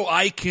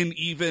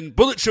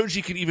 Bullet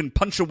Shoji can even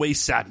punch away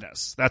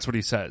sadness. That's what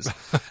he says.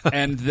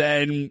 And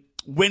then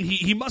when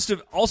he must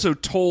have also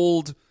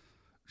told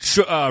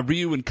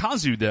Ryu and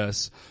Kazu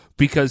this,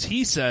 because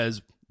he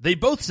says, they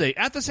both say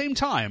at the same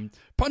time,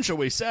 punch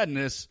away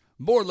sadness.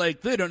 More like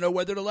they don't know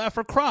whether to laugh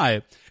or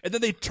cry. And then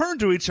they turn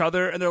to each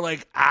other and they're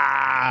like,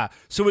 ah.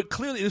 So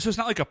this was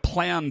not like a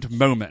planned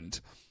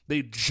moment.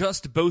 They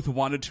just both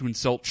wanted to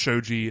insult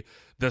Shoji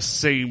the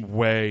same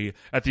way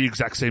at the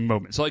exact same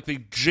moment. So like they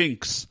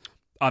jinx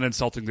on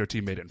insulting their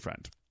teammate and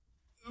friend.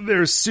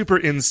 They're super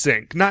in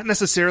sync. Not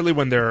necessarily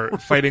when they're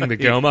fighting the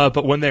Goma,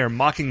 but when they are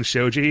mocking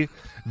Shoji,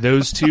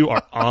 those two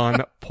are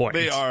on point.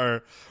 They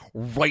are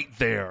right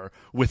there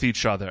with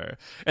each other.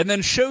 And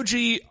then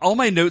Shoji, all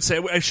my notes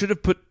say, I should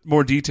have put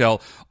more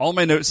detail. All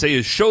my notes say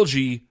is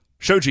Shoji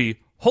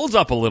holds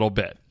up a little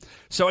bit.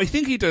 So I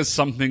think he does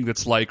something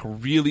that's like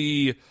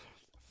really,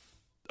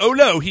 oh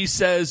no, he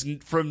says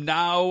from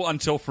now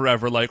until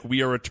forever, like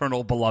we are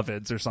eternal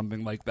beloveds or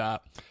something like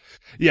that.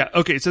 Yeah,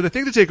 okay, so the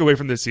thing to take away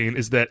from this scene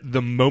is that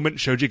the moment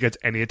Shoji gets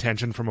any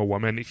attention from a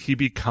woman, he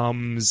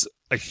becomes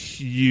a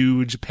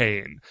huge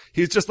pain.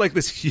 He's just like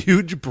this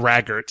huge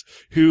braggart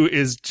who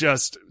is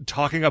just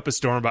talking up a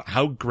storm about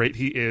how great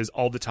he is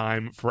all the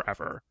time,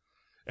 forever.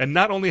 And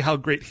not only how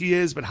great he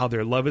is, but how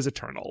their love is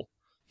eternal.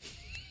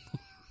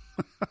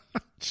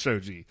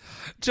 Shoji.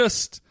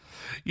 Just,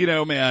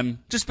 man,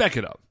 just back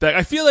it up.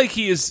 I feel like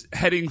he is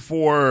heading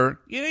for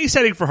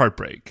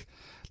heartbreak.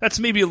 That's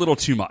maybe a little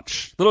too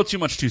much. A little too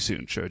much too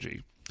soon,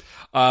 Shoji.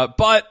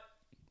 But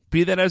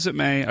be that as it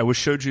may, I wish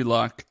Shoji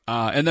luck.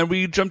 And then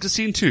we jump to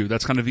scene 2.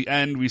 That's kind of the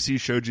end. We see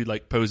Shoji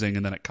like posing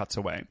and then it cuts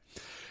away.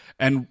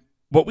 And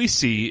what we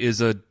see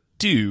is a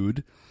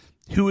dude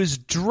who is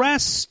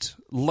dressed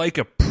like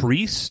a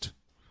priest,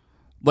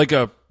 like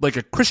a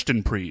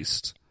Christian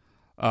priest.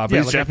 But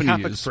he's like Japanese. a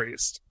Catholic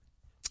priest.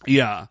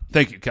 Yeah.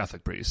 Thank you,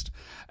 Catholic priest.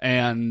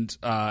 And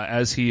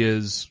as he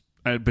is...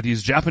 but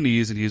he's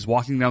Japanese and he's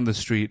walking down the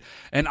street.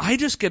 And I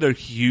just get a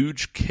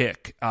huge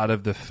kick out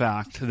of the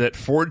fact that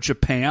for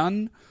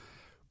Japan,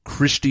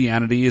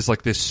 Christianity is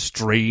like this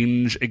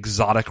strange,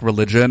 exotic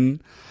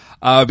religion.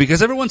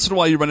 Because every once in a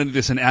while you run into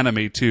this in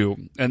anime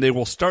too, and they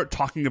will start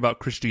talking about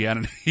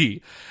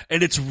Christianity.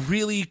 And it's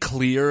really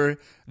clear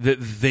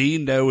that they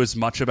know as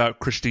much about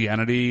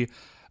Christianity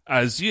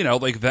as,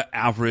 like the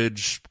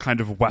average kind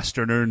of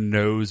Westerner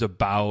knows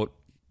about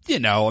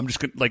I'm just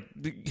gonna, like,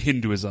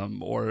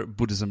 Hinduism or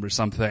Buddhism or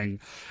something.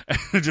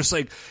 And just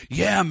like,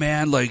 yeah,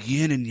 man, like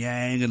yin and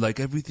yang and like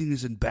everything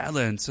is in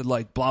balance and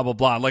like blah, blah,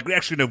 blah. Like we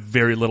actually know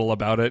very little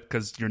about it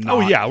because you're not. Oh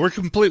yeah, we're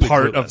completely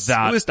part clueless. of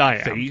that At least I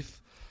am.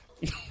 faith.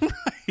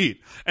 Right.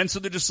 And so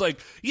they're just like,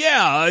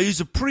 yeah, he's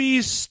a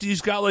priest.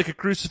 He's got like a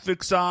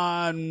crucifix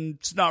on.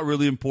 It's not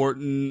really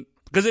important.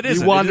 Because it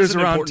isn't. He wanders it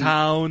isn't around important.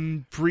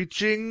 town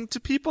preaching to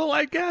people,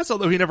 I guess,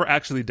 although he never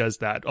actually does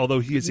that.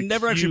 Although he is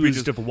Never actually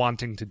accused preaches. of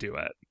wanting to do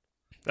it.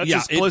 That's Yeah,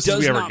 as close it as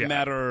does we ever not get.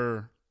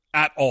 matter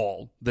at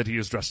all that he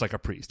is dressed like a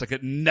priest. Like,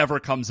 it never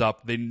comes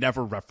up. They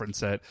never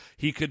reference it.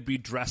 He could be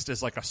dressed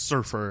as like a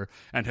surfer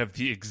and have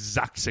the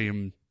exact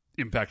same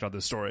impact on the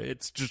story.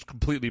 It's just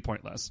completely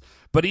pointless.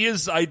 But he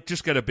is, I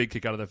just get a big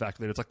kick out of the fact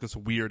that it's like this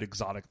weird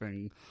exotic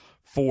thing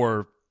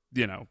for,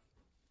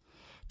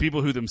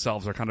 people who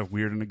themselves are kind of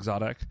weird and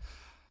exotic.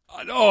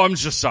 Oh, I'm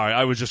just sorry.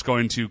 I was just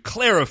going to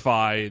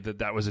clarify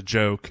that was a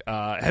joke.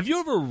 Have you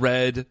ever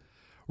read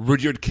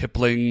Rudyard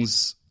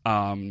Kipling's,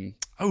 what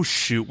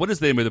is the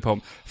name of the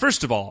poem?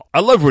 First of all, I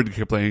love Rudyard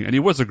Kipling, and he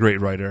was a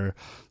great writer,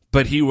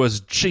 but he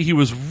was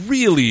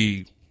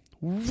really,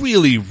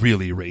 really,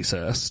 really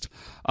racist.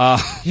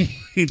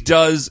 He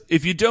does,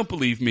 if you don't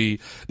believe me,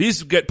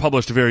 these get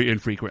published very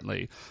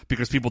infrequently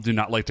because people do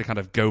not like to kind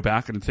of go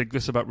back and think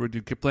this about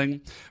Rudyard Kipling.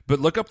 But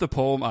look up the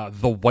poem,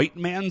 The White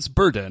Man's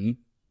Burden.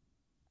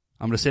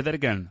 I'm going to say that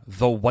again.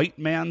 The White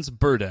Man's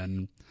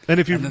Burden. And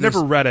if you've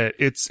never read it,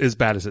 it's as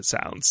bad as it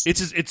sounds.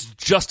 It's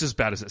just as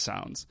bad as it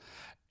sounds.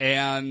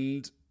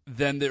 And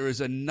then there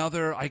is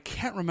another, I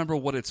can't remember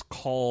what it's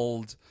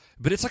called,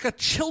 but it's like a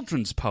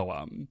children's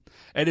poem.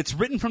 And it's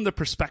written from the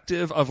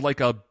perspective of like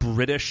a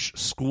British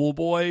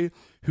schoolboy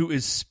who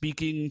is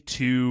speaking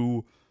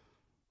to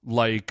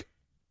like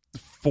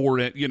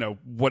foreign,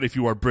 what if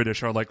you are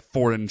British are like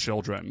foreign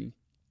children.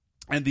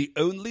 And the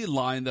only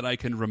line that I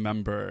can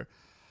remember,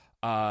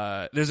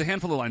 there's a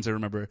handful of lines I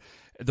remember.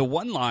 The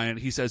one line,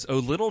 he says, "Oh,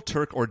 little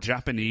Turk or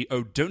Japanese,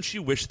 oh, don't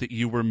you wish that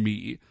you were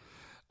me?"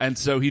 And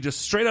so he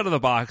just straight out of the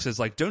box is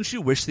like, "Don't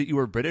you wish that you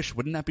were British?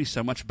 Wouldn't that be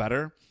so much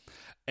better?"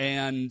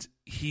 And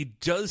he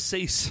does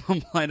say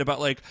some line about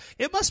like,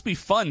 it must be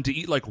fun to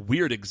eat like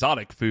weird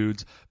exotic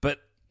foods, but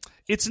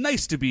it's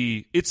nice to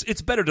be,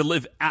 it's better to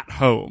live at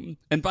home.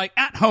 And by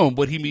at home,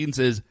 what he means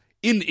is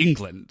in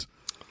England.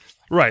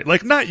 Right,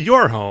 like not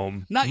your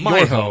home, Not my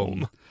your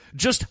home.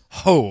 Just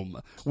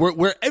home,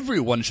 where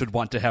everyone should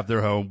want to have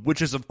their home,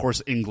 which is, of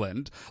course,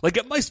 England. Like,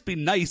 it must be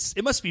nice,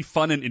 it must be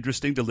fun and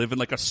interesting to live in,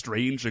 like, a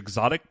strange,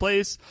 exotic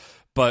place,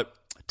 but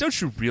don't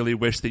you really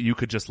wish that you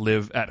could just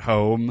live at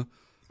home?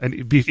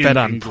 And be fed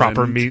on England,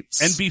 proper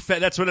meats. And be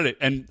fed, that's what it is.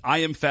 And I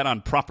am fed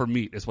on proper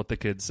meat, is what the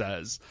kid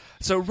says.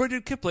 So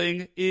Rudyard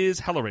Kipling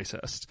is hella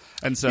racist.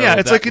 And so yeah,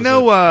 it's like,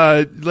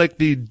 like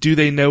the "Do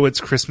They Know It's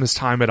Christmas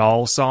Time at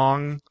All"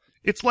 song?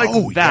 It's like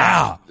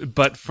that,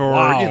 but for,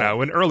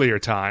 an earlier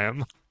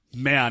time.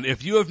 Man,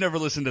 if you have never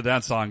listened to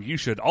that song, you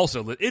should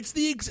also. But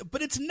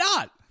it's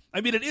not. I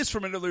mean, it is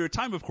from an earlier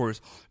time, of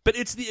course, but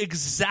it's the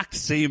exact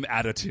same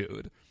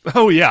attitude.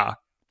 Oh, yeah.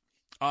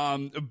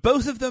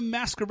 Both of them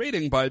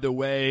masquerading, by the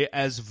way,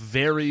 as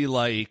very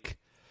like,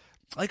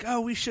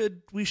 oh, we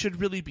should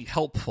really be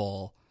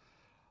helpful.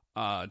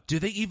 Do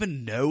they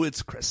even know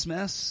it's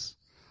Christmas?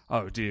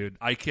 Oh, dude,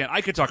 I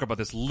could talk about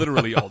this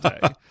literally all day.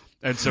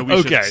 And so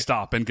we should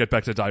stop and get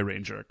back to Die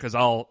Ranger, because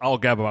I'll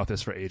gab about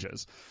this for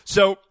ages.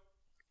 So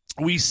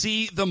we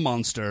see the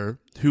monster,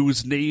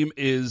 whose name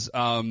is,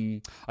 I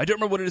don't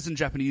remember what it is in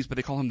Japanese, but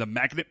they call him the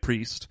Magnet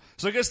Priest.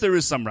 So I guess there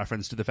is some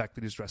reference to the fact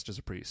that he's dressed as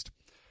a priest.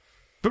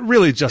 But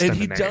really just and in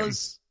the he name.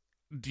 does,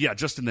 yeah,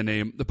 just in the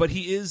name. But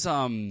he is,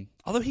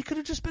 although he could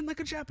have just been like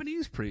a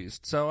Japanese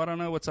priest, so I don't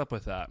know what's up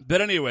with that.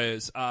 But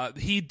anyways,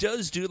 he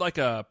does do like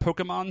a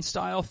Pokemon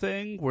style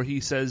thing where he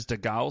says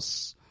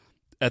Dagaus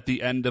at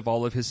the end of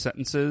all of his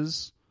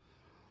sentences.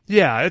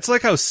 Yeah, it's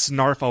like how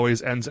Snarf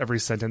always ends every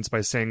sentence by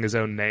saying his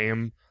own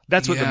name.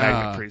 That's what the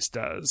Magnet Priest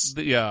does.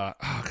 Yeah.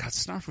 Oh, God,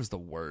 Snarf was the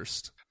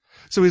worst.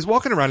 So he's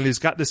walking around and he's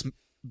got this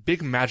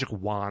big magic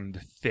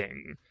wand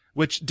thing,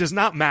 which does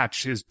not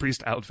match his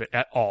priest outfit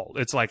at all.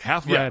 It's like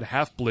half red,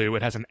 half blue.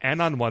 It has an N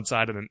on one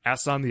side and an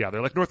S on the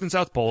other, like North and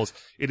South Poles.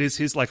 It is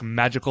his like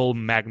magical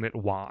magnet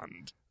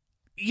wand.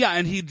 Yeah,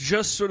 and he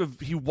just sort of,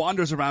 he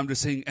wanders around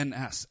just saying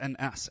NS,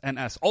 NS,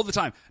 NS all the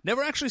time.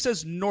 Never actually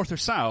says north or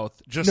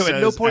south, just says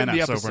at no point NS in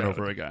the over episode. and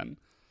over again.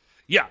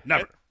 Yeah,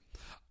 never.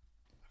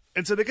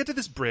 And so they get to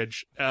this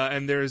bridge,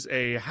 and there's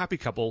a happy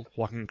couple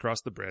walking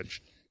across the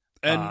bridge.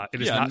 And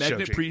it is not Magnet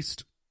Shoji.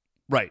 Priest,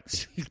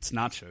 right, it's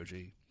not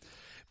Shoji.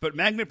 But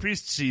Magnet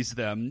Priest sees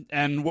them,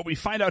 and what we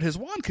find out his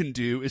wand can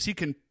do is he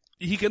can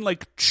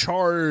like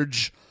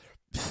charge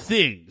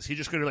things. He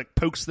just kind of like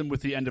pokes them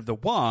with the end of the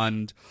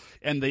wand,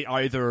 and they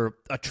either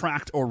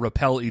attract or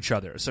repel each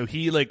other. So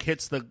he like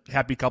hits the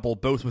happy couple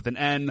both with an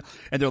N,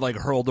 and they're like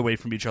hurled away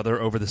from each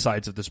other over the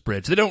sides of this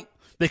bridge.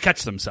 They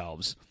catch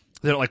themselves.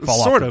 They don't like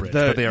fall off the bridge,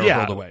 but they are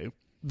hurled away.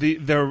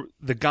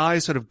 The guy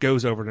sort of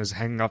goes over and is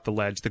hanging off the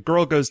ledge. The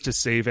girl goes to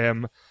save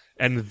him,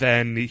 and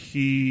then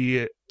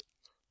he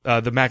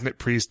the Magnet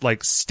Priest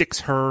like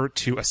sticks her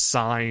to a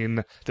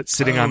sign that's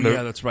sitting on the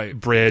that's right.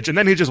 bridge, and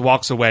then he just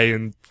walks away,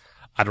 and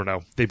I don't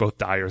know, they both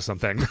die or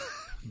something.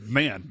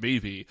 Man,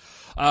 maybe.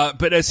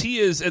 But as he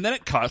is, and then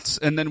it cuts,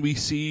 and then we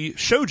see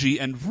Shoji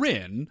and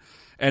Rin,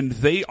 and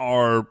they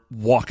are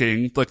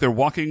walking, like they're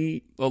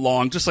walking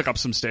along, just like up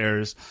some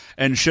stairs,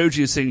 and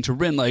Shoji is saying to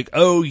Rin, like,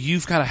 oh,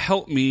 you've got to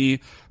help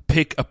me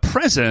pick a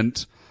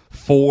present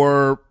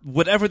for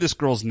whatever this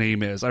girl's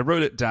name is. I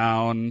wrote it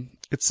down.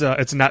 It's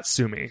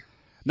Natsumi.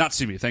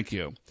 Natsumi, thank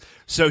you.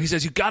 So he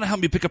says, you gotta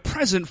help me pick a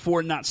present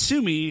for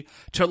Natsumi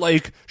to,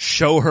 like,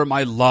 show her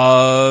my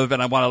love,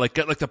 and I want to, like,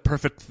 get, like, the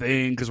perfect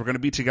thing, because we're gonna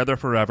be together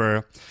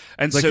forever.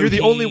 And like, so you're the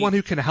only one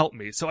who can help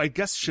me. So I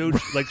guess Shoji,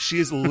 like, she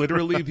is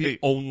literally the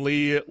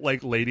only,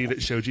 like, lady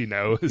that Shoji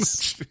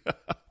knows.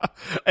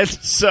 And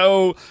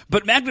so,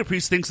 but Magnet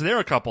Priest thinks they're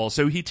a couple,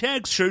 so he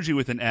tags Shoji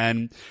with an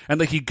N, and,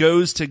 like, he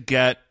goes to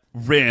get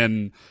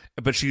Rin,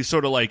 but she's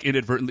sort of, like,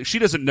 inadvertently, she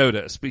doesn't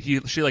notice, but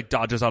she, like,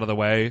 dodges out of the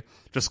way,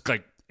 just,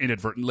 like,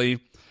 inadvertently.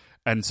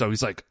 And so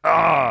he's like,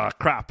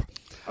 crap.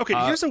 Okay,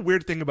 here's a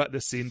weird thing about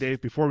this scene,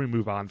 Dave, before we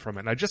move on from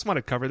it. And I just want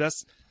to cover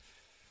this.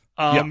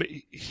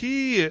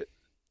 We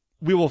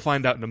will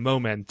find out in a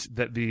moment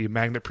that the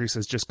Magnet Priest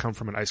has just come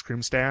from an ice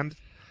cream stand.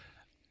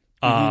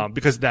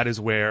 Because that is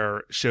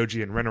where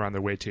Shoji and Rin are on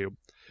their way to.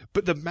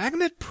 But the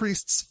Magnet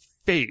Priest's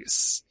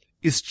face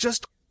is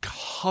just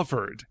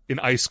covered in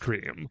ice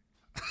cream.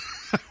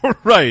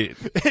 Right.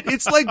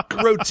 It's like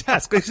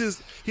grotesque.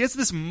 He has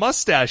this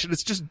mustache and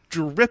it's just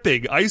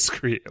dripping ice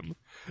cream.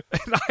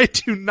 And I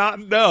do not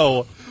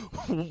know,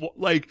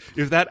 like,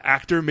 if that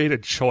actor made a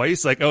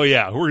choice, like, oh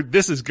yeah,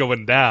 this is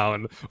going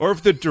down. Or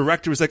if the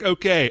director was like,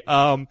 okay,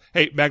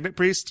 hey, Magnet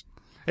Priest,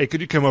 hey,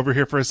 could you come over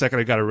here for a second?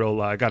 I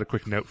got a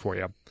quick note for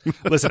you.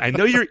 Listen, I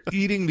know you're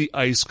eating the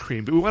ice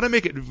cream, but we want to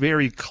make it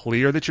very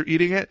clear that you're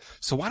eating it.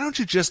 So why don't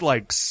you just,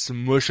 like,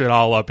 smush it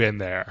all up in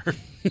there?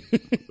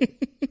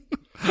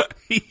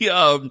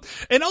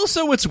 And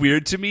also what's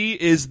weird to me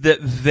is that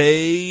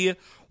they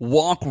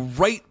walk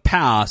right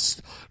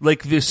past,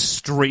 like, this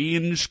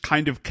strange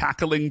kind of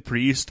cackling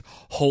priest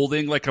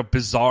holding, like, a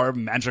bizarre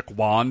magic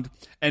wand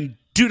and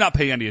do not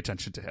pay any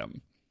attention to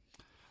him.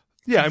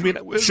 Yeah, I mean,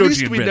 at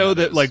least we know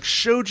that, like,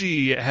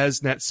 Shoji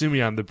has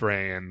Natsumi on the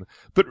brain,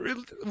 but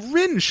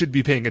Rin should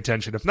be paying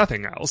attention, if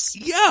nothing else.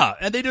 Yeah,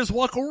 and they just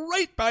walk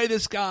right by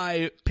this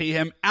guy, pay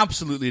him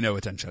absolutely no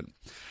attention.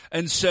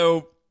 And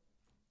so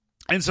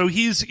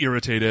he's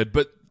irritated,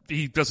 but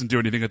he doesn't do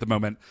anything at the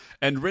moment.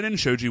 And Rin and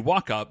Shoji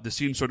walk up. The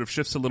scene sort of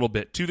shifts a little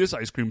bit to this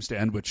ice cream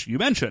stand, which you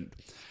mentioned.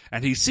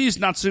 And he sees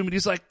Natsumi, and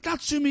he's like,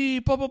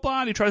 Natsumi, blah, blah,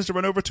 blah. And he tries to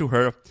run over to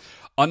her.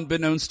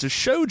 Unbeknownst to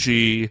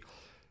Shoji,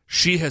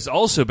 she has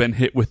also been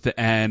hit with the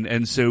N.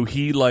 And so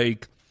he,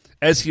 like,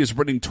 as he is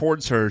running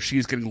towards her,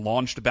 she's getting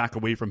launched back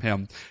away from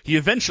him. He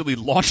eventually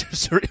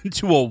launches her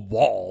into a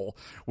wall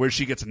where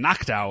she gets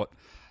knocked out.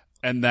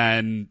 And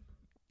then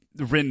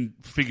Rin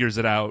figures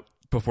it out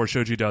before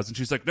Shoji does, and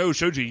she's like, no,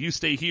 Shoji, you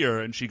stay here,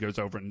 and she goes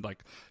over and,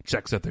 like,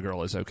 checks that the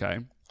girl is okay.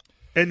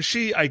 And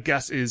she, I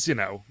guess, is, you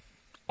know,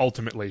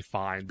 ultimately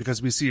fine,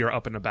 because we see her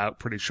up and about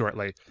pretty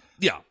shortly.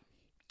 Yeah.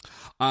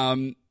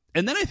 And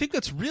then I think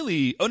that's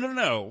really,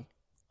 no.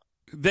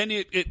 Then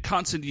it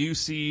cuts and you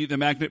see the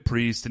Magnet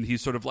Priest, and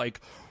he's sort of, like,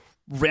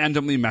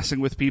 randomly messing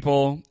with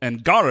people,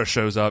 and Gara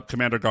shows up,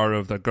 Commander Gara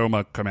of the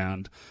Goma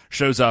Command,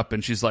 shows up,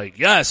 and she's like,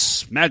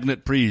 yes,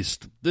 Magnet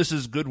Priest, this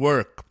is good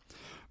work.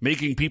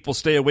 Making people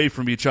stay away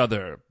from each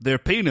other. Their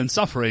pain and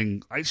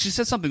suffering, she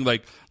said something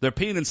like, their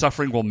pain and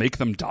suffering will make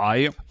them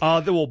die.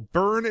 They will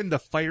burn in the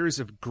fires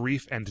of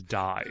grief and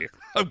die.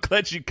 I'm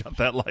glad you got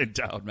that line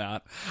down,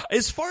 Matt.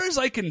 As far as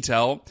I can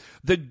tell,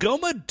 the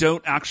Goma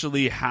don't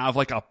actually have,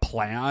 like, a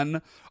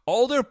plan.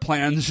 All their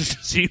plans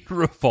just seem to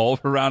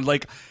revolve around,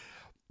 like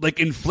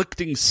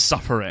inflicting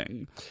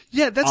suffering.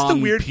 Yeah, that's the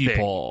weird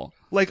people. Thing.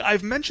 Like,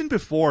 I've mentioned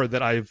before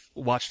that I've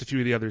watched a few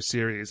of the other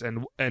series,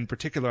 and in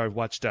particular, I've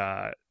watched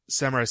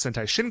Samurai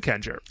Sentai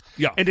Shinkenger.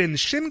 Yeah. And in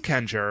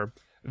Shinkenger,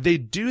 they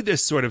do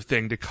this sort of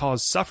thing to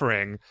cause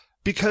suffering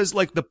because,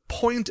 like, the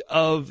point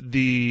of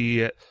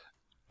the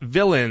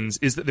villains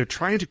is that they're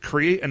trying to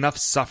create enough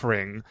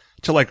suffering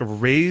to, like,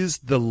 raise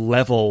the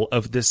level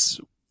of this,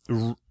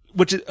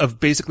 which is of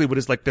basically what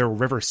is, like, their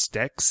river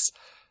Styx.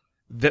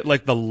 That,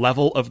 like, the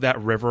level of that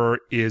river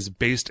is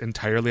based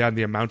entirely on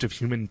the amount of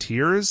human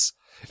tears.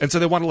 And so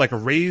they want to, like,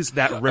 raise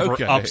that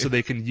river up so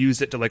they can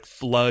use it to, like,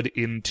 flood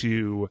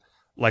into,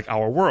 like,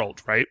 our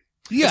world, right?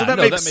 Yeah, so that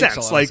makes sense. A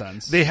lot like, of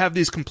sense. They have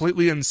these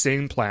completely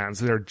insane plans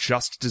that are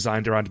just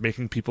designed around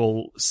making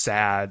people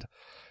sad.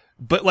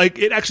 But, like,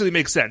 it actually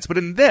makes sense. But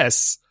in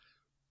this,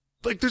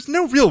 like, there's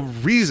no real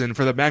reason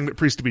for the Magnet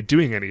Priest to be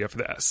doing any of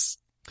this.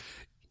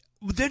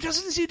 There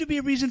doesn't seem to be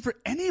a reason for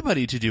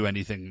anybody to do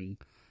anything.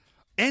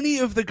 Any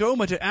of the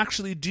Goma to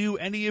actually do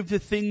any of the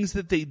things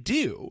that they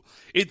do.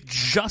 It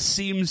just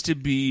seems to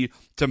be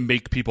to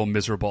make people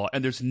miserable,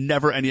 and there's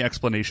never any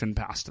explanation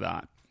past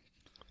that.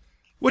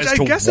 Which I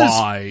guess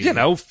is, you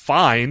know,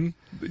 fine.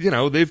 You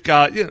know, they've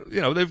got,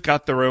 they've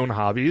got their own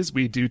hobbies.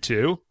 We do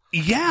too.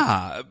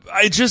 Yeah,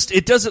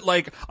 it doesn't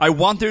like, I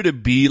want there to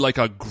be like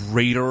a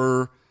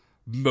greater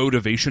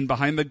motivation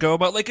behind the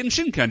Goma. Like in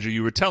Shinkenger,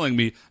 you were telling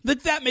me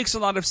that makes a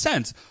lot of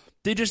sense.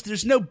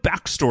 There's no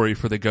backstory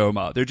for the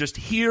Goma. They're just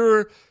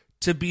here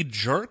to be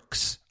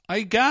jerks,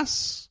 I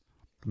guess.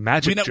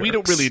 Magic jerks. We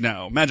don't really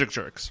know. Magic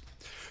jerks.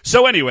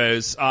 So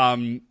anyways,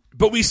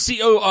 but we see,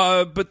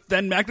 but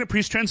then Magnet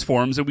Priest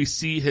transforms and we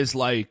see his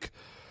like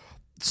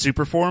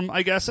super form,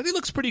 I guess, and he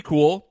looks pretty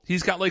cool.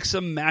 He's got like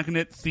some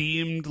magnet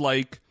themed,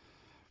 like,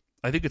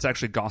 I think it's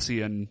actually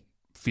Gaussian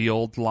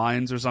field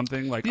lines or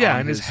something. Like, yeah,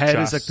 and his head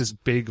chest is like this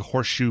big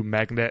horseshoe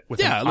magnet with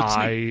Yeah, an it looks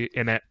eye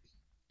in it.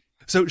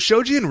 So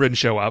Shoji and Rin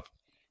show up,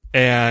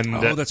 and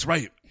Oh, that's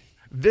right.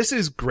 this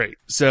is great.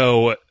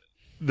 So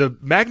the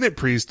Magnet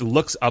Priest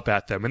looks up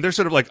at them, and they're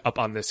sort of like up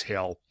on this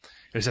hill.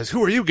 And he says,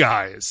 "Who are you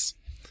guys?"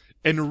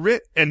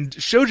 And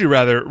Shoji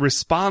rather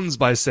responds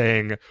by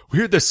saying,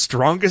 "We're the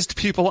strongest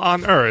people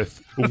on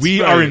Earth.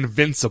 We are right.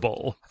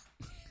 invincible."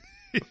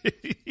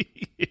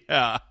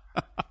 Yeah.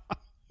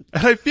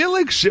 And I feel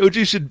like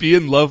Shoji should be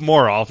in love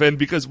more often,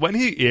 because when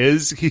he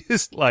is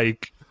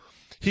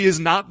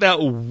not that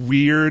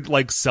weird,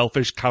 like,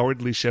 selfish,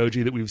 cowardly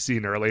Shoji that we've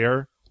seen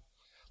earlier.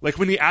 Like,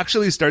 when he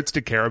actually starts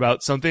to care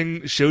about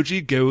something,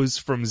 Shoji goes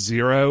from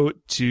 0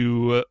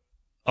 to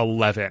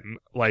 11,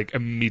 like,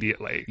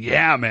 immediately.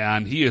 Yeah,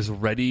 man. He is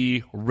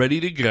ready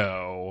to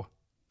go.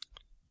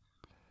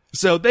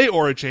 So they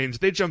aura change,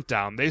 they jump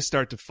down, they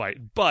start to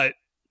fight, but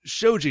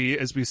Shoji,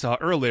 as we saw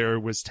earlier,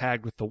 was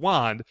tagged with the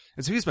wand,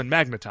 and so he's been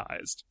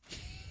magnetized.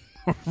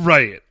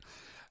 Right.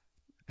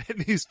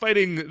 And he's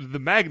fighting the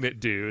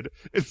magnet dude,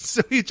 and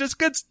so he just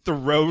gets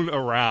thrown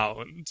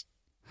around.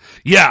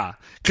 Yeah,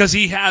 because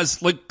he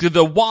has, like,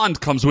 the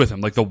wand comes with him.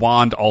 Like, the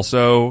wand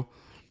also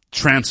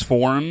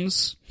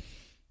transforms.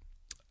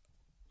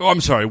 Oh, I'm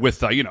sorry,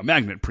 with,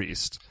 Magnet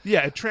Priest.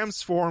 Yeah, it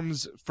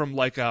transforms from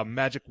like a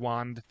magic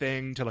wand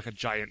thing to like a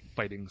giant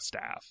fighting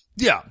staff.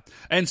 Yeah.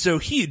 And so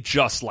he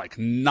just, like,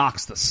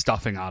 knocks the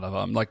stuffing out of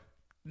him. Like,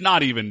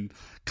 not even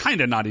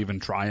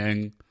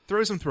trying.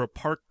 Throws him through a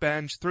park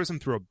bench, throws him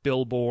through a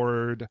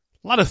billboard.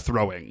 A lot of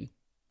throwing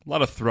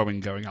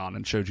going on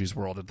in Shoji's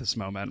world at this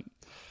moment.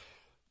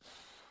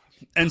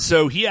 And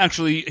so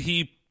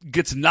he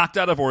gets knocked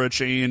out of aura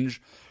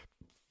change.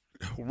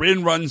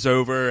 Rin runs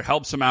over,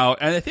 helps him out,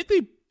 and I think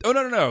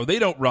no, they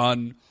don't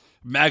run.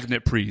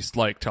 Magnet Priest,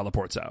 like,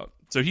 teleports out.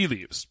 So he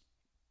leaves.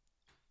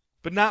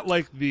 But not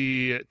like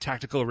the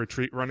tactical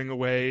retreat running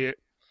away.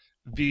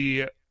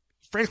 The,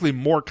 frankly,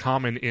 more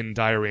common in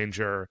Dire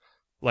Ranger,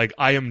 like,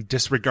 I am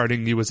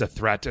disregarding you as a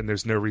threat and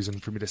there's no reason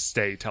for me to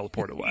stay,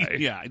 teleport away.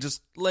 Yeah,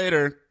 just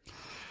later.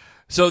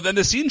 So then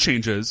the scene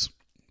changes,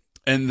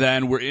 and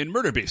then we're in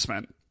Murder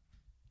Basement.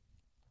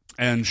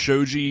 And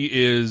Shoji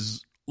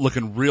is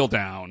looking real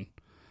down.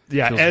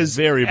 Yeah, Feels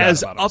very bad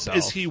as about up himself.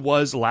 as he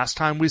was last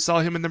time we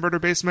saw him in the Murder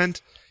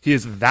Basement, he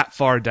is that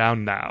far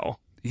down now.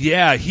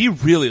 Yeah, he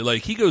really,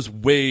 like, he goes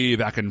way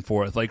back and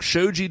forth. Like,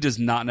 Shoji does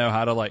not know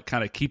how to, like,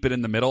 kind of keep it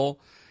in the middle.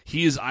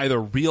 He is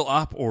either real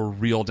up or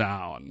real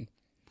down.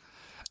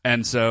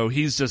 And so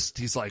he's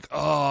like,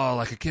 oh,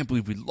 like, I can't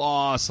believe we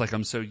lost. Like,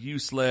 I'm so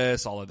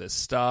useless, all of this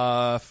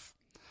stuff.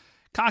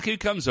 Kaku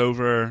comes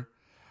over,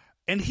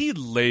 and he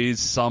lays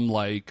some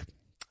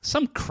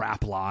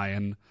crap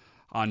line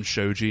on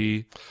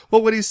Shoji.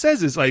 Well, what he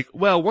says is like,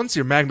 well, once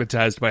you're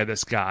magnetized by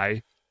this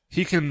guy,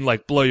 he can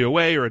like blow you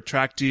away or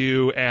attract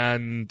you,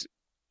 and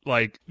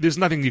like there's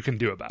nothing you can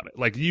do about it.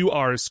 Like, you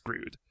are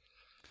screwed.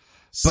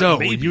 So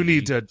maybe- you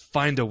need to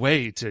find a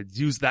way to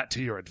use that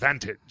to your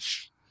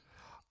advantage.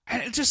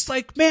 And it's just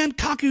like, man,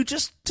 Kaku,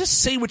 just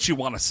say what you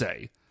want to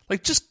say.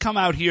 Like, just come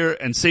out here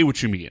and say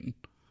what you mean.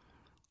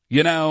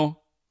 You know?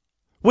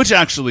 Which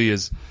actually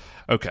is,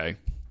 okay,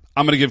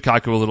 I'm going to give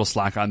Kaku a little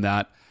slack on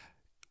that.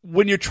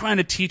 When you're trying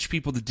to teach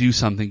people to do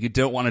something, you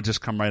don't want to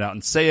just come right out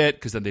and say it,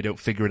 because then they don't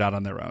figure it out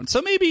on their own.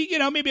 So maybe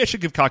I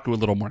should give Kaku a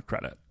little more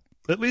credit.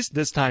 At least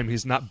this time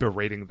he's not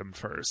berating them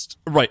first.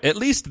 Right. At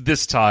least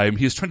this time,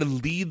 he's trying to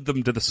lead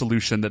them to the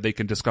solution that they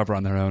can discover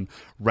on their own,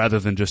 rather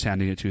than just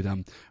handing it to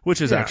them, which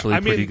is actually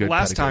pretty good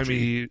last time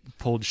pedagogy. he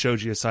pulled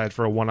Shoji aside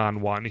for a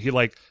one-on-one, he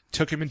like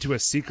took him into a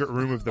secret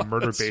room of the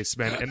Murder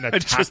Basement and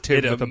just attacked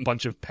hit him with a him.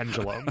 bunch of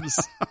pendulums.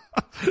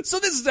 So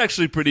this is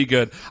actually pretty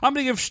good. I'm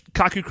going to give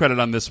Kaku credit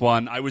on this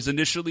one. I was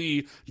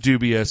initially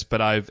dubious, but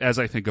as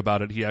I think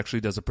about it, he actually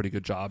does a pretty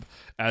good job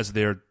as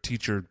their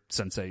teacher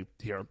sensei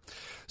here.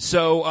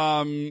 So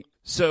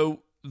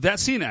that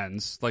scene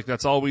ends. Like,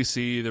 that's all we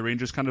see. The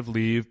Rangers kind of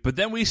leave, but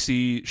then we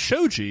see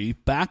Shoji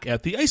back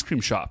at the ice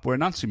cream shop where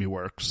Natsumi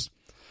works.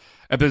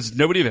 And there's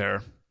nobody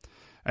there.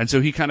 And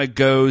so he kind of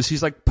goes,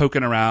 he's like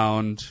poking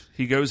around.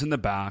 He goes in the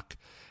back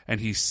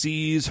and he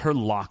sees her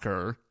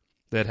locker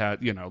that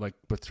had, like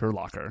with her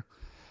locker.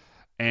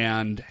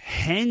 And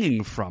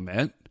hanging from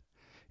it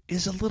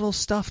is a little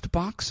stuffed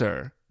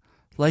boxer.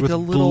 Like With a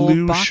little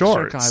blue boxer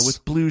shorts. guy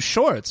with blue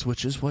shorts,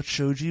 which is what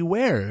Shoji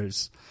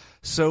wears.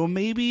 So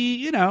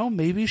maybe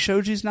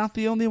Shoji's not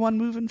the only one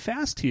moving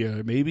fast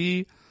here.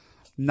 Maybe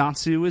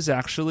Natsu is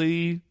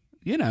actually,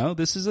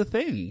 this is a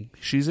thing.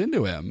 She's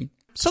into him.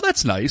 So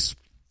that's nice.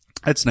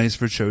 That's nice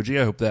for Shoji.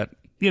 I hope that,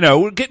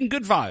 we're getting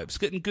good vibes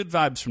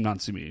from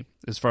Natsumi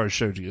as far as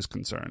Shoji is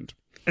concerned.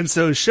 And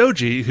so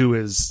Shoji, who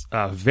is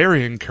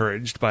very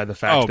encouraged by the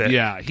fact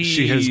that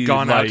she has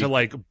gone out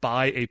to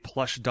buy a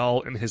plush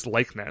doll in his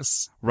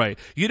likeness. Right.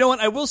 You know what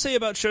I will say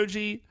about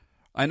Shoji?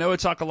 I know I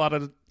talk a lot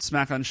of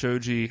smack on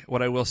Shoji.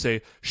 What I will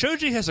say,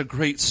 Shoji has a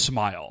great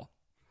smile.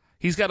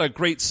 He's got a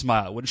great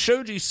smile. When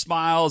Shoji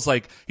smiles,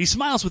 he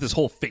smiles with his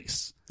whole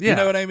face. Yeah. You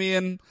know what I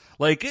mean?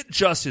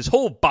 His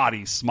whole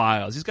body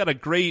smiles.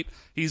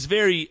 He's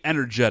very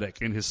energetic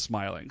in his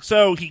smiling.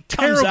 So he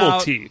comes Terrible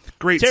out. teeth.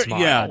 Great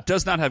smile. Yeah,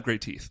 does not have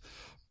great teeth.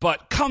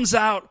 But comes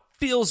out,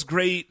 feels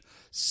great,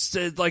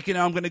 said,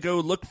 I'm going to go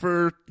look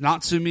for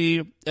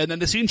Natsumi. And then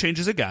the scene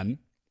changes again,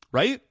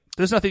 right?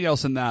 There's nothing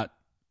else in that.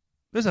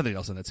 There's nothing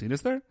else in that scene,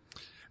 is there?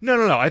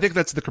 No. I think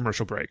that's the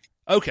commercial break.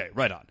 Okay,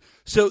 right on.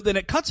 So then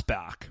it cuts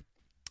back,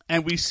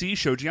 and we see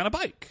Shoji on a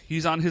bike.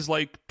 He's on his,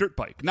 dirt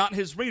bike. Not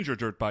his Ranger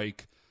dirt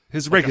bike.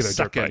 His regular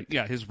dirt bike.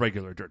 Yeah, his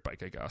regular dirt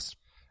bike, I guess.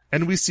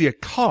 And we see a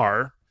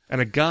car and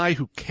a guy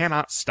who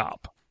cannot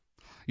stop.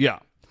 Yeah.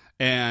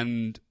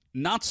 And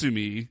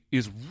Natsumi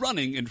is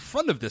running in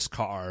front of this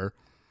car,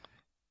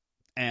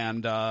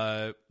 and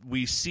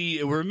we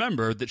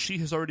remember that she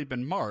has already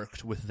been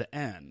marked with the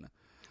N.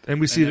 And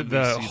we see that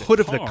the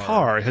hood of the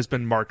car has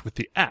been marked with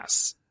the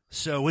S.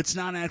 So it's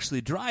not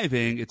actually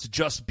driving, it's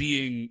just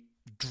being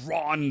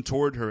drawn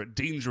toward her at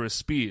dangerous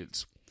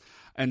speeds.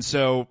 And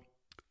so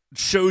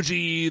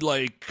Shoji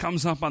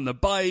comes up on the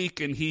bike,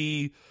 and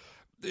he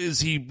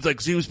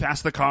zooms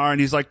past the car,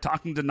 and he's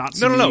talking to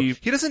Natsumi. No.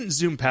 He doesn't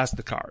zoom past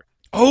the car.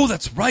 Oh,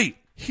 that's right.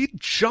 He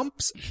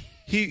jumps.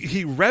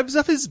 He revs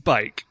up his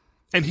bike,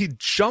 and he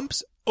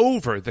jumps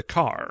over the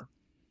car.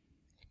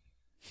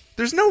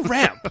 There's no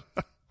ramp.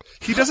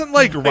 He doesn't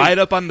ride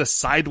up on the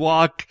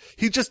sidewalk.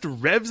 He just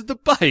revs the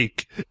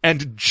bike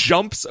and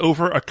jumps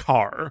over a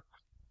car.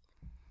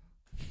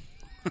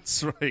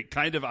 That's right.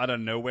 Kind of out of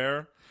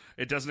nowhere.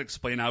 It doesn't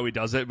explain how he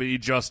does it, but he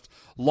just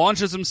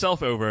launches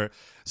himself over.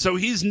 So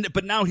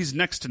but now he's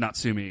next to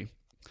Natsumi.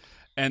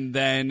 And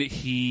then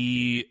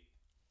he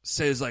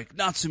says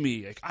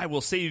Natsumi, I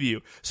will save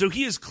you. So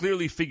he's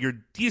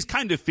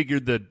kind of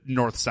figured the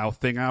north-south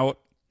thing out.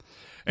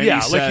 And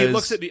he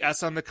looks at the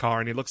S on the car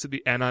and he looks at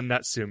the N on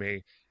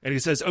Natsumi and he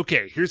says,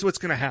 okay, here's what's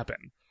going to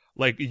happen.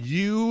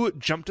 You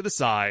jump to the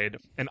side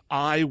and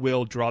I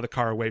will draw the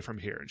car away from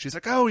here. And she's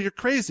like, oh, you're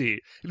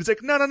crazy. And he's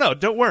like, no,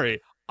 don't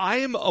worry. I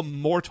am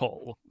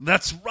immortal.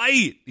 That's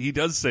right. He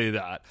does say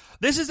that.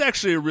 This is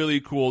actually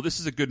this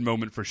is a good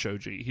moment for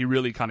Shoji. He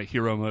really kind of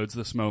hero modes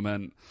this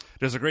moment.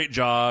 Does a great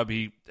job.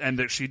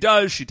 She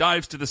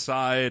dives to the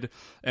side,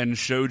 and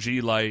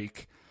Shoji he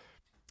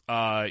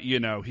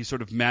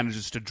sort of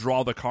manages to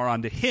draw the car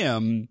onto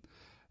him,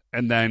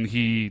 and then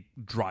he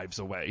drives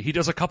away. He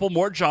does a couple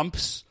more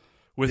jumps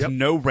with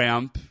no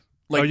ramp.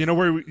 You know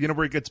where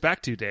he gets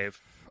back to, Dave?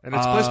 And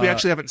it's a place we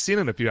actually haven't seen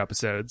in a few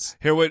episodes.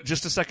 Here, wait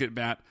just a second,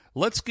 Matt.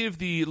 Let's give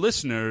the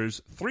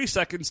listeners 3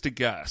 seconds to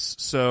guess.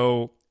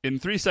 So, in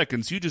 3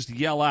 seconds, you just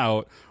yell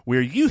out where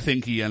you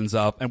think he ends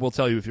up, and we'll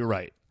tell you if you're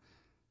right.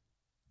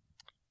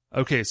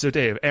 Okay, so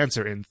Dave,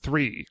 answer in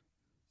 3,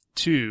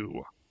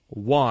 2,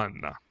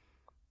 1.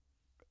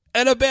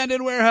 An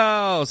abandoned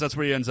warehouse! That's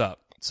where he ends up.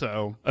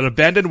 So, an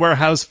abandoned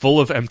warehouse full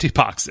of empty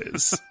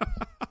boxes.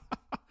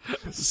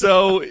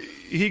 So,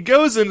 he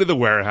goes into the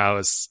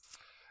warehouse,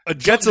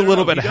 gets a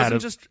little bit ahead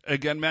of...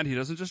 Again, man, he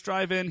doesn't just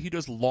drive in, he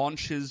does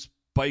launch his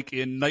bike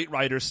in Knight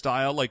Rider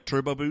style,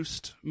 turbo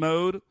boost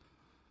mode.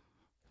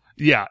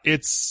 Yeah,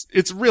 it's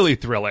really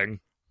thrilling.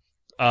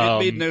 It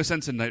made no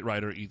sense in Knight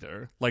Rider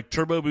either.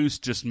 Turbo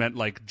boost just meant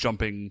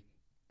jumping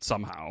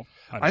somehow.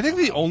 I think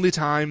the only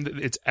time that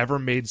it's ever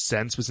made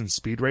sense was in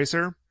Speed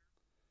Racer.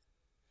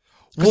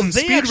 Well, in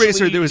Speed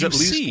Racer, there was at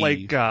least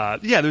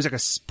there was a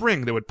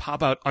spring that would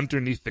pop out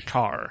underneath the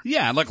car.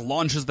 Yeah, and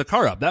launches the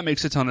car up. That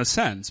makes a ton of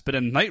sense. But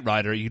in Knight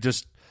Rider, you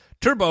just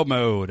turbo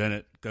mode and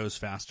it goes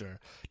faster.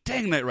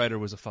 Dang, Knight Rider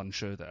was a fun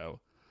show, though.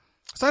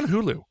 It's on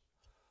Hulu.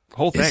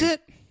 Whole thing. Is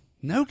it?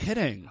 No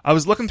kidding. I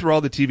was looking through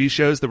all the TV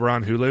shows that were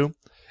on Hulu,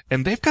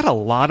 and they've got a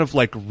lot of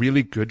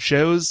really good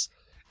shows.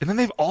 And then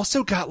they've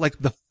also got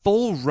the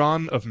full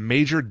run of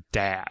Major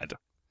Dad.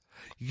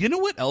 You know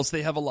what else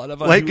they have a lot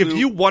of on Hulu? If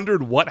you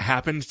wondered what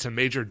happened to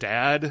Major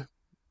Dad,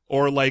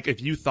 or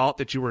if you thought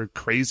that you were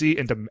crazy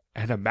and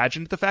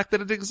imagined the fact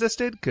that it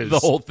existed, because the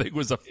whole thing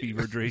was a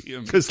fever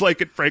dream. Because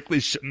it frankly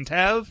shouldn't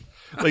have.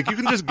 You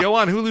can just go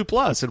on Hulu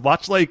Plus and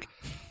watch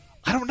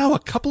I don't know, a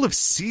couple of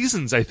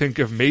seasons, I think,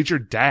 of Major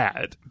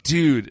Dad.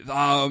 Dude,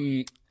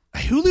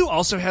 Hulu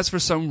also has, for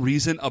some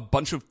reason, a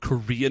bunch of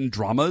Korean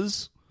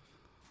dramas.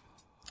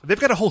 They've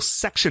got a whole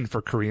section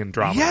for Korean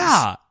dramas.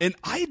 Yeah, and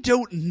I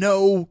don't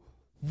know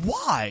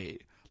why.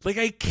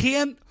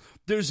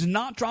 There's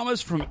not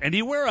dramas from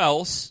anywhere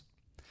else,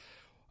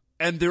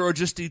 and there are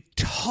just a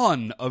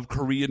ton of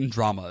Korean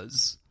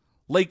dramas.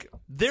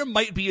 There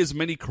might be as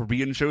many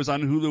Korean shows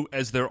on Hulu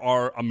as there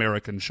are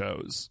American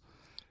shows.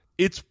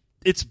 It's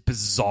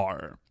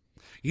bizarre.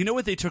 You know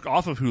what they took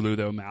off of Hulu,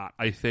 though, Matt,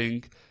 I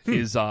think,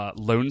 is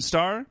Lone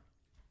Star.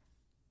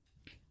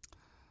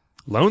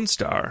 Lone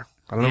Star?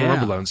 I don't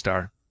remember Lone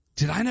Star.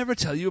 Did I never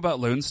tell you about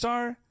Lone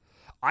Star?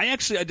 I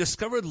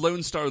discovered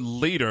Lone Star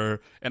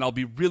later, and I'll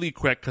be really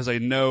quick because I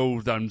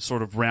know that I'm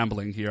sort of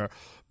rambling here.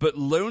 But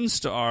Lone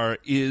Star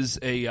is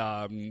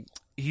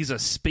he's a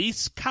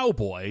space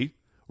cowboy,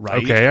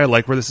 right? Okay, I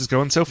like where this is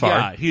going so far.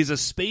 Yeah, he's a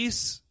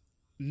space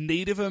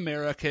Native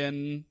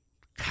American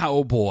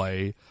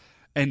cowboy,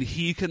 and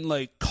he can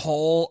like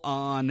call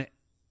on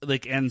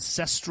like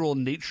ancestral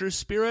nature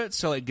spirits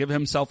to like give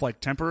himself like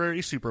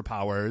temporary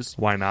superpowers.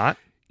 Why not?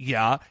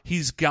 Yeah,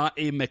 he's got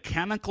a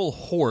mechanical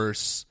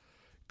horse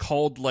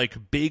called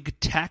like Big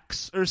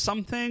Tex or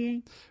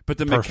something, but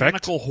the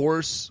mechanical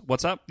horse,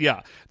 what's up?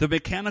 Yeah, the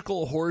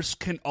mechanical horse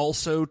can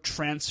also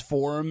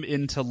transform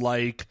into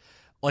like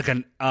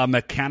a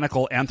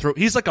mechanical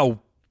he's like a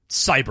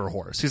cyber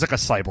horse. He's like a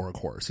cyborg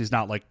horse. He's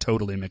not like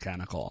totally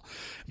mechanical,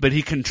 but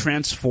he can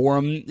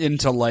transform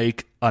into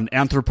like an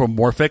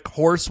anthropomorphic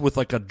horse with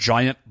like a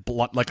giant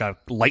like a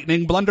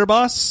lightning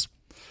blunderbuss.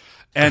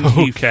 And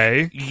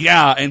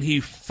and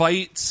he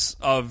fights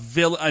a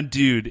villain.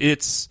 Dude,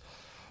 it's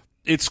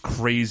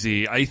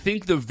crazy. I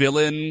think the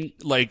villain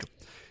like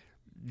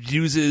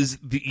uses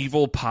the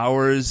evil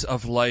powers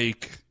of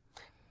like,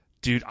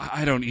 dude,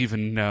 I don't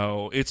even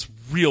know. It's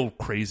real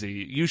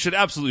crazy. You should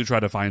absolutely try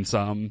to find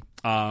some.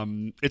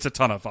 It's a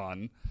ton of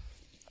fun.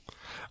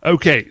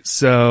 Okay,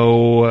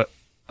 so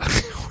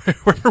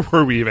where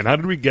were we even? How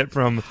did we get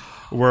from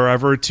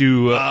wherever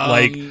to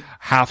like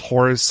half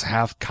horse,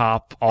 half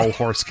cop, all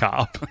horse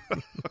cop?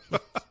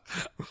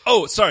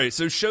 Oh, sorry.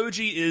 So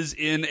Shoji is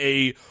in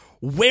a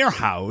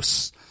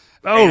warehouse.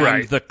 Oh, and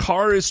right. The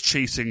car is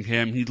chasing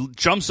him. He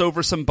jumps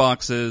over some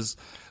boxes.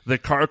 The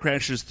car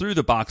crashes through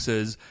the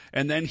boxes,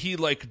 and then he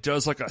like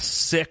does like a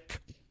sick,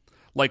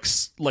 like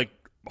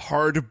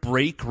hard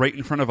brake right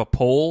in front of a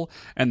pole,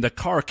 and the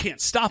car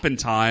can't stop in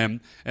time,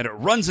 and it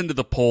runs into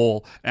the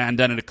pole, and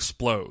then it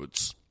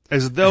explodes.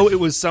 As though it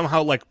was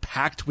somehow like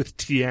packed with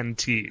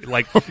TNT.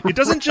 Like it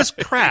doesn't just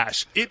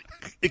crash. It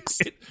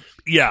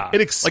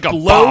explodes like a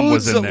bomb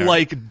was in there.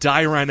 Like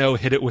Dairano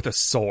hit it with a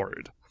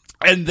sword.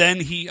 And then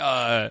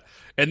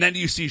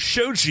you see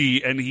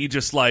Shoji, and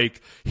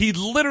he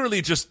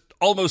literally just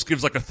almost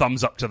gives like a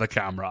thumbs up to the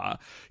camera.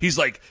 He's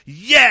like,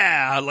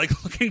 yeah,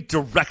 like looking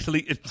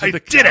directly into the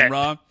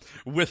camera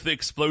with the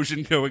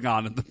explosion going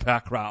on in the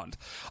background.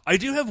 I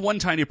do have one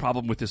tiny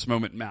problem with this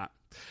moment, Matt.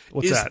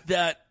 What's that?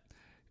 That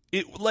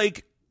it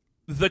like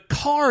the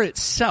car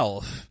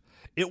itself,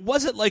 it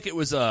wasn't like it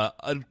was a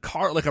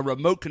car, like a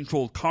remote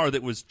controlled car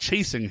that was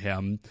chasing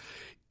him.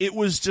 It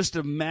was just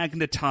a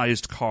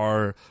magnetized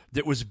car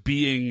that was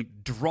being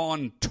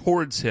drawn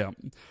towards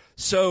him.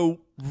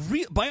 So,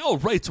 by all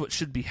rights, what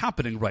should be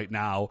happening right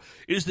now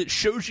is that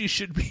Shoji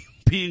should be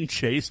being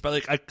chased by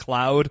like a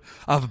cloud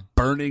of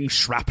burning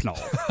shrapnel.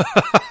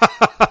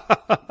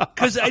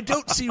 Because I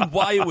don't see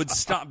why it would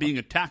stop being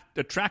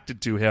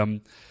attracted to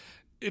him.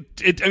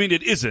 I mean,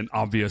 it isn't,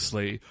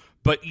 obviously.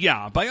 But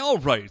yeah, by all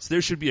rights,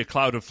 there should be a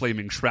cloud of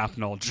flaming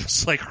shrapnel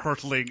just like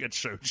hurtling at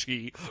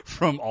Shoji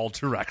from all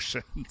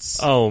directions.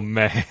 Oh,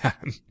 man.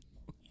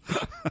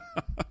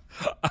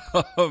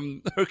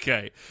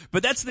 Okay,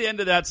 but that's the end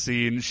of that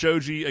scene.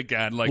 Shoji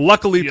again, like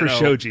luckily for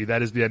Shoji,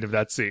 that is the end of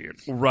that scene,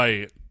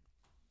 right?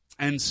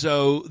 And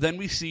so then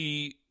we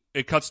see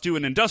it cuts to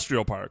an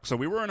industrial park. So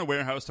we were in a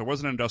warehouse. There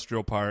was an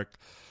industrial park.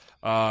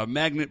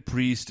 Magnet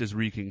Priest is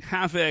wreaking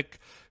havoc.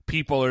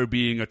 People are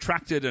being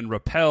attracted and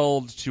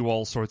repelled to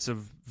all sorts of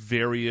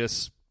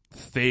various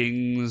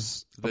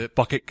things. A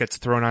bucket gets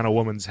thrown on a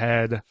woman's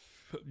head.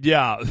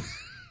 Yeah,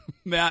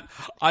 Matt,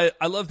 I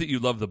love that you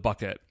love the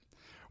bucket.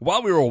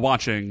 While we were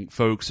watching,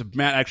 folks,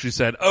 Matt actually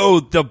said,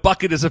 "Oh, the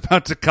bucket is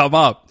about to come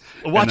up."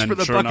 Watch for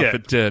the sure bucket. Enough,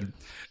 it did.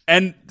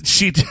 And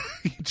you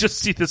just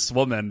see this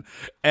woman,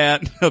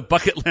 and a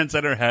bucket lands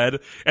on her head,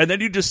 and then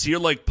you just see her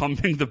like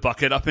pumping the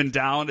bucket up and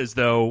down as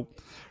though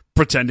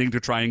pretending to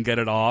try and get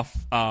it off.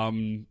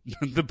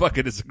 The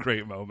bucket is a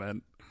great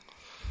moment.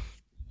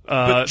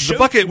 The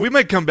bucket. We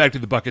might come back to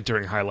the bucket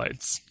during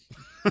highlights.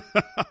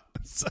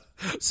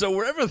 So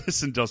wherever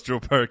this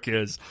industrial park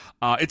is,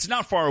 it's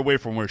not far away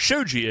from where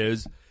Shoji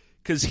is,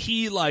 because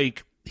he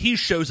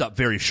shows up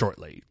very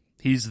shortly.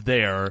 He's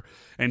there,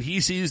 and he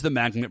sees the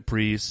Magnet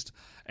Priest,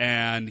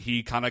 and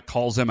he kind of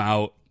calls him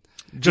out.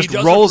 Just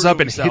rolls up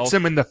and hits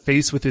him in the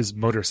face with his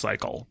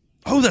motorcycle.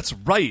 Oh, that's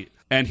right.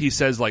 And he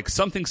says, like,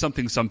 something,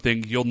 something,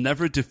 something, you'll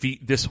never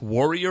defeat this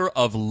warrior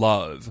of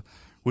love,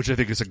 which I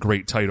think is a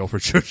great title for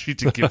Shoji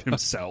to give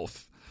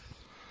himself.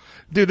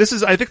 Dude,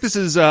 I think this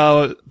is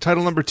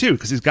title number 2,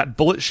 because he's got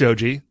Bullet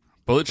Shoji.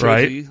 Bullet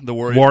Shoji, right? the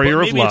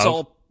warrior of maybe love. It's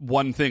all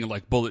one thing,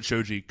 like Bullet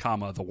Shoji,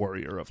 comma, the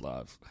warrior of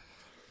love.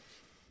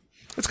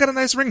 It's got a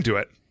nice ring to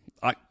it.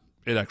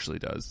 It actually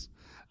does.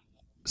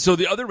 So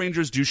the other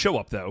Rangers do show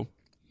up, though.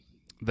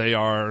 They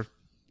are,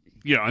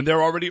 and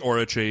they're already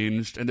aura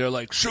changed, and they're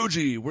like,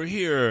 Shoji, we're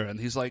here. And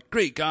he's like,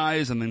 great,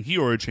 guys. And then he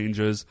aura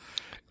changes.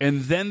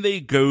 And then they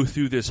go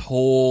through this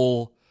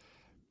whole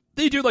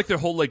They do like their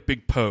whole like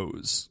big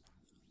pose.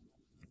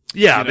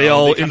 Yeah, You know, they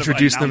all they kind of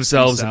introduce announce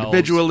themselves themselves.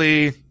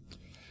 individually.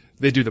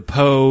 They do the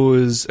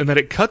pose, and then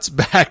it cuts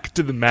back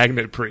to the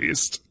Magnet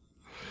Priest.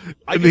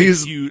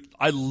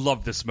 I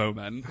love this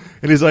moment.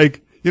 And he's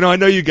like, I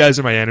know you guys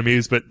are my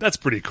enemies, but that's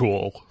pretty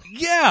cool.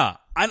 Yeah,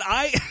 and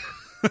I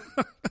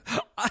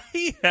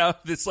have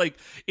this like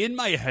in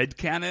my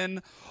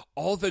headcanon,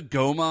 all the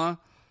Goma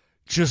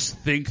just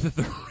think that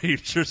the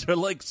Rangers are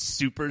like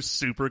super,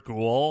 super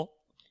cool.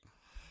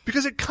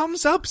 Because it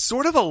comes up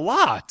sort of a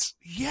lot.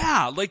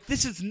 Yeah, like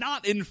this is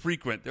not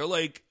infrequent. They're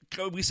like,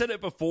 we said it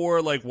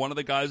before, like one of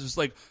the guys was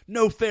like,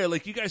 no fair,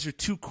 like you guys are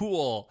too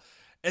cool.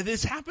 And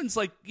this happens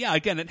like, yeah,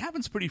 again, it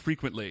happens pretty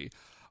frequently.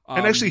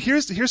 And actually,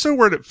 here's sort of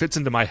where it fits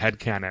into my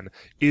headcanon,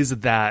 is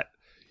that,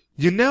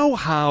 you know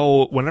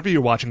how whenever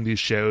you're watching these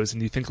shows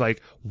and you think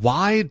like,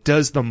 why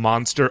does the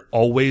monster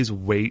always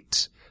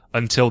wait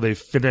until they've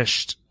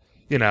finished,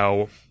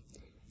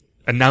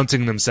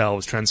 announcing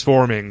themselves,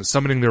 transforming,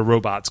 summoning their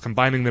robots,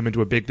 combining them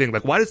into a big thing?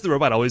 Like, why does the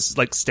robot always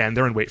like stand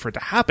there and wait for it to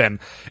happen?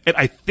 And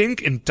I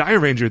think in Die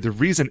Ranger, the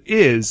reason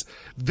is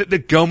that the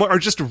Goma are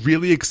just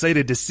really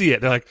excited to see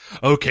it. They're like,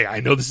 okay, I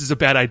know this is a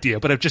bad idea,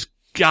 but I've just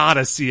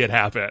gotta see it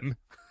happen.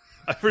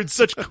 I've heard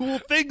such cool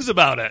things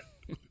about it.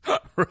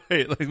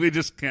 Right, like we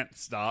just can't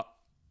stop.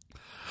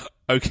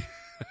 Okay.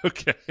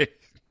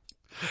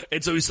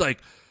 And so he's like,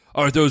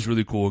 are those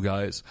really cool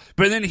guys?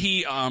 But then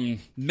he,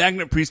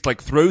 Magnet Priest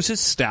like throws his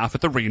staff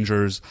at the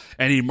Rangers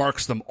and he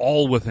marks them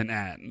all with an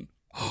N.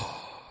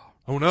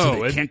 Oh no.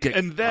 So they can't get,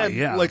 and then,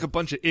 yeah. like a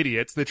bunch of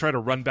idiots, they try to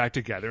run back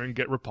together and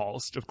get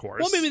repulsed, of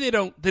course. Well, maybe they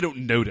don't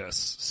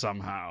notice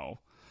somehow.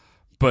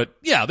 But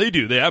yeah, they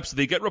do. They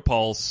absolutely get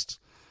repulsed.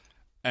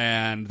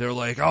 And they're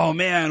like, oh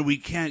man, we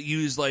can't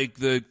use like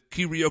the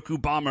Kiryoku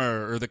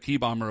bomber or the Ki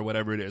bomber or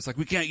whatever it is. Like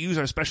we can't use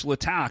our special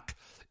attack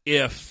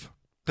if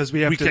because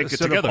we have to can't get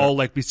sort together. of all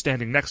like be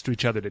standing next to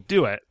each other to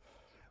do it.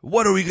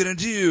 What are we gonna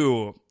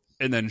do?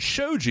 And then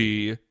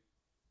Shoji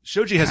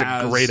has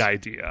a great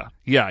idea.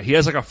 Yeah, he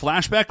has like a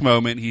flashback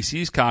moment. He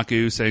sees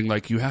Kaku saying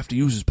like, you have to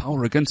use his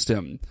power against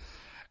him.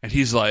 And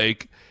he's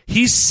like,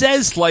 he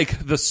says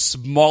like the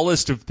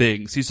smallest of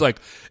things. He's like,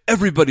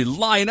 everybody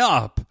line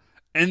up.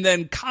 And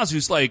then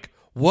Kazu's like,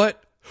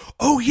 what?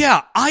 Oh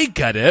yeah, I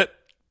get it.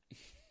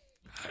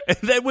 And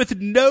then with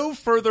no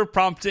further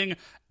prompting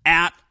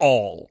at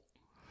all,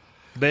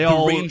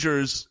 the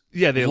Rangers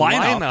they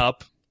line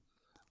up,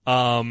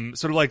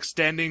 sort of like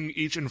standing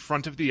each in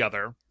front of the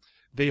other.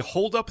 They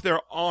hold up their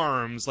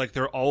arms like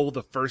they're all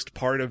the first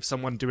part of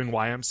someone doing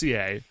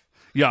YMCA.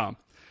 Yeah.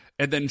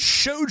 And then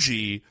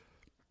Shoji,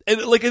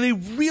 and they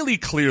really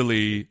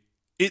clearly,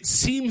 it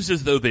seems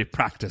as though they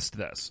practiced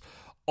this.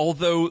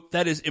 Although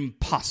that is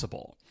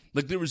impossible.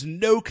 Like, there was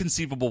no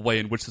conceivable way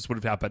in which this would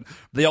have happened.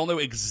 They all know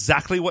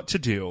exactly what to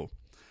do.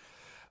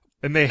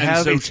 And they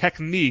have a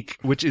technique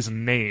which is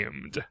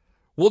named.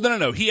 Well,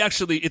 no. He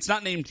actually, it's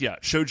not named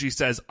yet. Shoji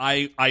says,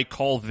 I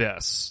call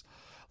this,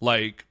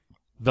 like...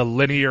 the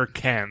linear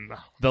Ken.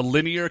 The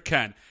linear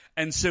Ken.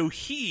 And so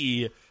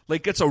he,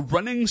 like, gets a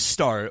running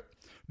start,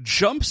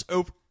 jumps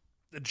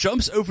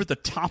over the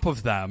top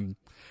of them,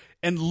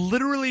 and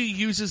literally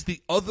uses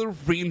the other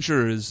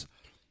Rangers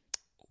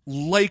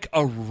like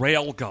a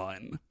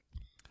railgun.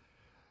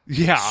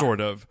 Yeah. Sort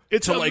of.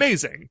 It's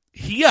amazing.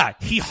 He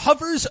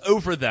hovers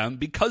over them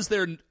because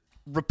they're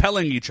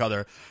repelling each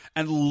other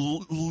and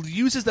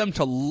uses them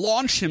to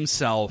launch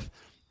himself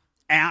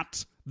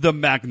at the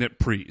Magnet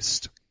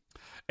Priest.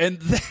 And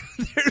then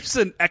there's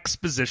an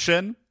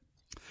exposition.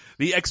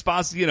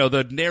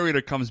 The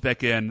narrator comes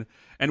back in,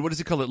 and what does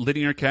he call it?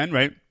 Linear Ken,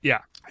 right? Yeah.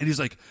 And he's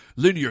like,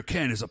 Linear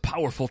Ken is a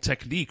powerful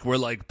technique where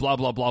like blah,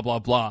 blah, blah, blah,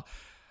 blah.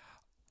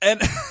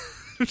 And...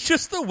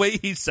 just the way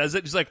he says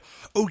it, he's like,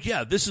 oh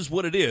yeah, this is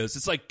what it is.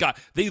 It's like, God,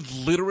 they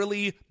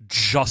literally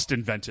just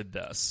invented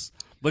this.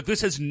 Like, this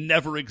has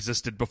never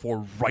existed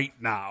before right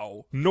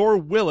now. Nor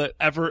will it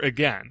ever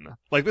again.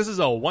 Like, this is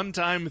a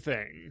one-time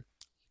thing.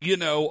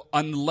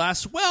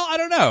 Unless, well, I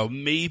don't know.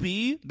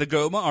 Maybe the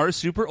Goma are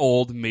super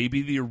old.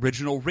 Maybe the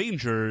original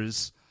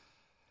Rangers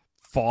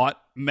fought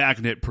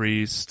Magnet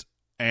Priest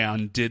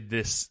and did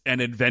this and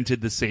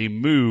invented the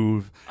same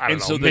move. I don't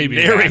know, so the maybe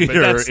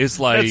narrator is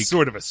like... that's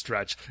sort of a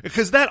stretch.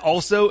 Because that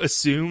also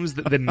assumes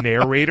that the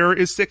narrator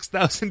is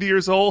 6,000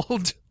 years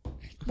old.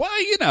 Well,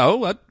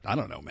 I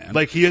don't know, man.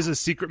 Like, he is a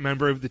secret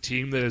member of the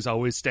team that is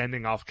always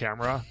standing off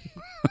camera.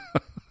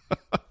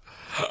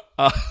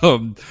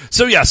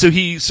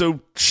 So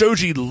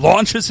Shoji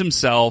launches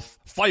himself,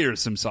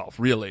 fires himself,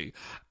 really,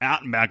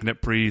 at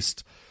Magnet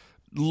Priest,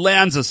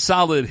 lands a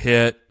solid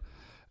hit,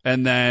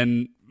 and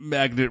then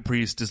Magnet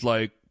Priest is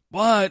like,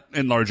 what?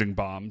 Enlarging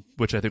bomb,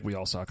 which I think we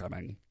all saw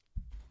coming.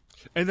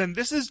 And then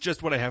this is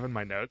just what I have in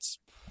my notes.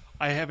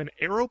 I have an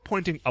arrow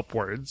pointing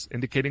upwards,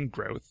 indicating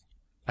growth.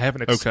 I have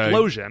an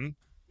explosion,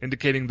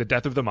 indicating the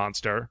death of the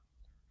monster,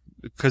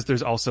 because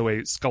there's also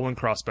a skull and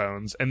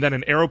crossbones, and then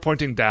an arrow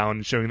pointing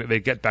down, showing that they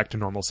get back to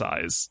normal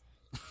size.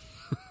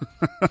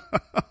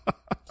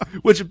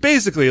 Which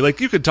basically, like,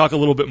 you could talk a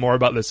little bit more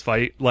about this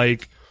fight.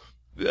 Like,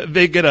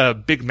 they get a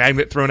big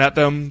magnet thrown at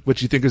them,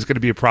 which you think is going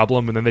to be a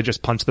problem, and then they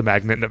just punch the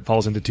magnet and it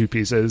falls into two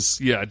pieces.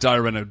 Yeah,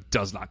 Dairenou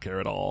does not care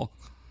at all.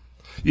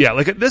 Yeah,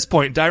 like at this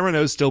point,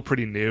 Dairenou's still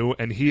pretty new,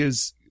 and he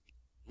is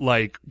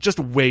like just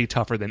way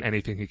tougher than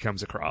anything he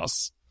comes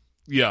across.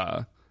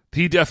 Yeah,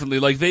 he definitely,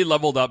 like, they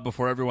leveled up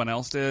before everyone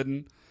else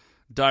did.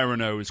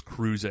 Dairenou is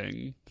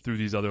cruising through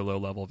these other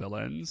low-level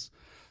villains.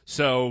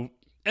 So,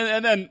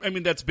 and then, I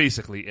mean, that's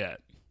basically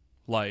it.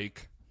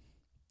 Like,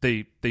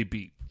 they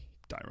beat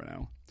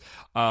Dairenou.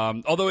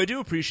 Although I do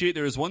appreciate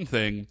there is one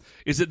thing,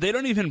 is that they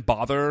don't even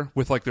bother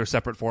with, like, their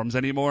separate forms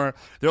anymore.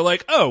 They're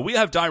like, oh, we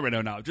have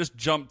Dairenou now. Just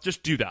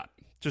do that.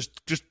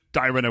 Just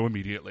Dairenou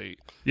immediately.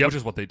 Yep. Which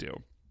is what they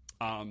do.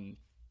 And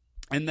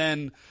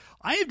then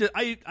I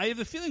have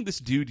the feeling this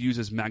dude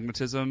uses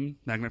magnetism,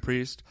 Magnet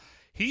Priest.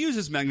 He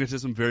uses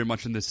magnetism very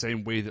much in the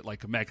same way that,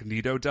 like,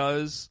 Magneto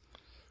does.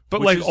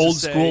 But like old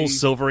school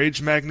Silver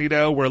Age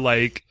Magneto, where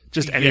like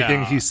just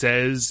anything he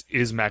says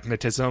is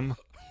magnetism.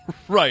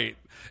 Right.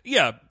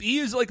 Yeah, he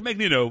is like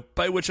Magneto,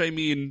 by which I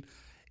mean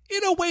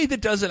in a way that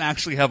doesn't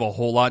actually have a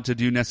whole lot to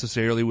do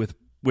necessarily with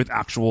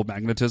actual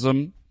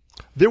magnetism.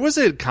 There was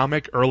a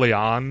comic early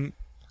on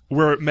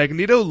where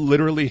Magneto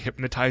literally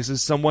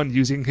hypnotizes someone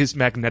using his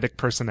magnetic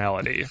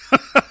personality.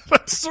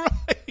 That's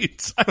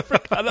right. I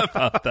forgot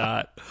about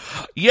that.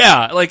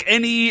 Yeah, like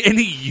any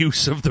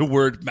use of the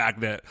word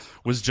magnet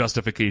was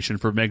justification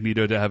for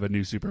Magneto to have a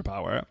new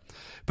superpower.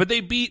 But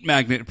they beat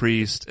Magnet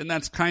Priest, and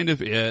that's kind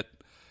of it.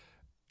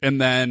 And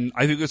then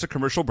I think there's a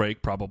commercial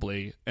break,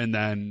 probably. And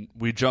then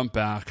we jump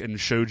back, and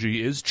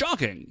Shoji is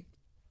jogging.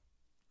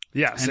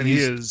 Yes, and he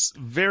is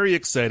very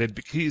excited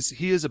because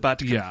he is about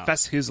to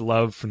confess his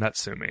love for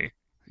Natsumi.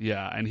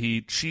 Yeah,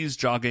 and she's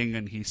jogging,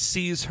 and he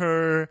sees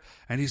her,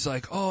 and he's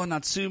like, oh,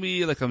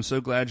 Natsumi, like, I'm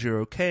so glad you're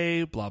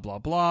okay, blah, blah,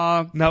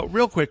 blah. Now,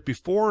 real quick,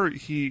 before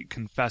he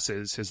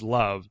confesses his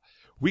love,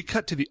 we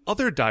cut to the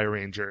other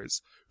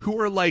Dairangers, who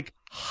are, like,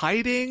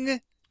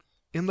 hiding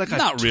in, like,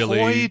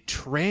 toy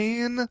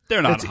train.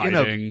 They're not that's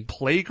hiding. In a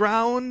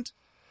playground.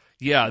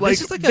 Yeah, like,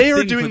 this is like they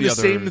are doing the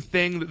same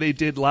thing that they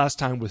did last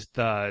time with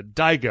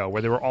Daigo,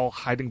 where they were all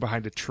hiding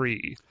behind a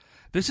tree.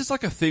 This is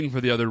like a thing for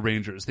the other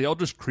Rangers. They all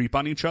just creep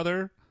on each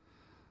other,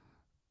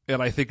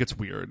 and I think it's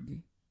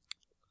weird.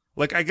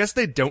 Like, I guess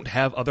they don't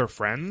have other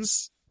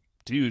friends?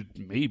 Dude,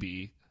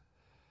 maybe.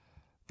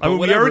 I mean,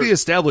 we already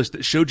established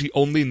that Shoji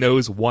only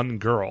knows one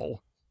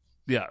girl.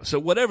 Yeah, so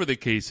whatever the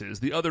case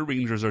is, the other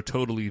Rangers are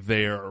totally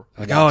there.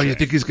 Like, watching. Oh, you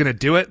think he's going to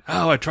do it?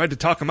 Oh, I tried to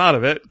talk him out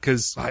of it,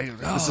 because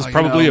this is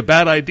probably a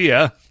bad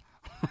idea.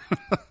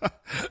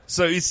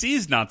 So he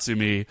sees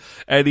Natsumi,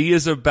 and he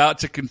is about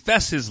to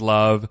confess his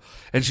love,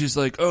 and she's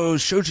like, oh,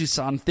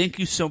 Shoji-san, thank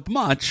you so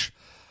much.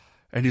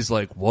 And he's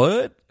like,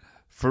 what?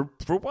 For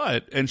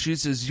what? And she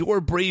says,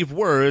 your brave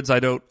words,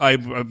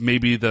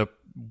 maybe the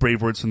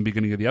brave words from the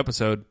beginning of the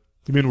episode.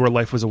 You mean where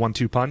life was a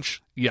 1-2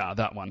 punch? Yeah,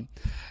 that one.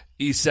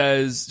 She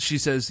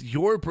says,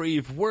 your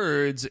brave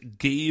words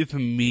gave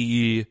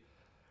me,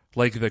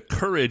 like, the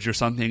courage or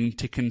something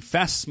to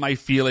confess my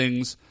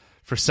feelings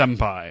for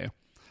Senpai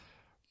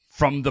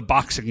from the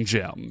boxing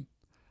gym.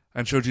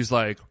 And Shoji's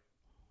like,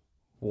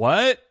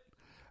 what?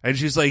 And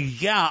she's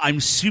like, yeah, I'm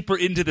super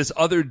into this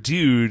other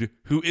dude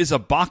who is a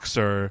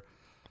boxer,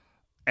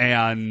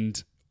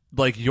 and,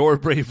 like, your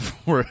brave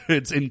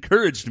words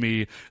encouraged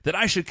me that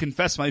I should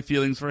confess my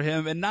feelings for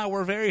him, and now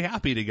we're very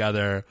happy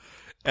together.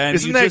 And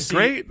Isn't that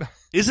great?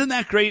 Isn't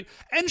that great?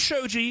 And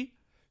Shoji,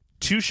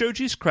 to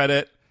Shoji's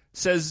credit,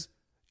 says,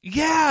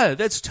 yeah,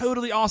 that's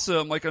totally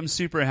awesome. Like, I'm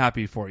super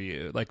happy for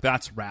you. Like,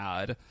 that's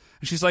rad.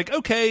 And she's like,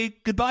 okay,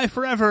 goodbye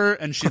forever.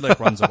 And she, like,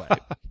 runs away.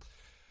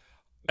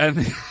 And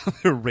the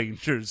other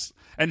Rangers,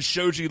 and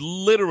Shoji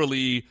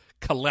literally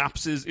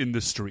collapses in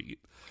the street.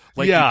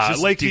 Like, yeah,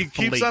 like he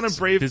keeps on a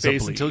brave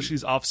face until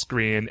she's off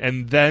screen,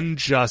 and then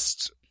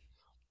just,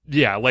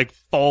 like,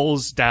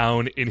 falls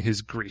down in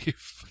his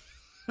grief.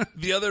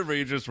 The other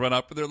Rangers run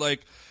up and they're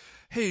like,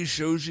 hey,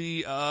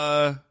 Shoji,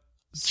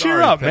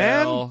 cheer up,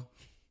 pal. man.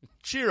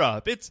 Cheer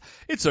up. It's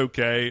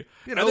okay.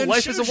 You know,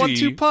 life is a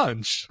 1-2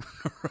 punch.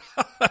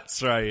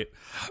 That's right.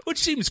 Which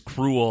seems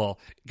cruel,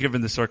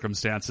 given the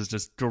circumstances,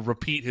 just to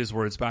repeat his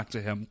words back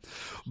to him.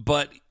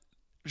 But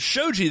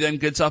Shoji then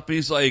gets up and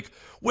he's like,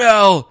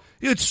 well,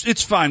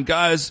 it's fine,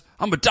 guys.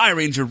 I'm a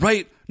Dairanger,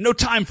 right? No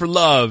time for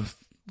love.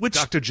 Which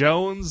Dr.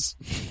 Jones?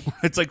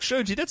 It's like,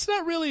 Shoji, that's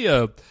not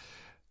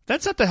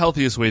the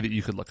healthiest way that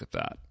you could look at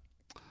that.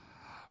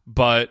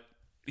 But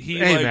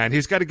man,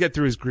 he's got to get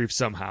through his grief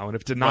somehow, and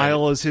if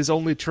denial is his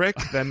only trick,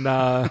 then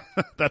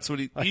that's what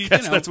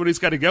that's what he's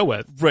got to go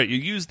with. Right, you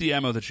use the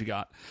ammo that you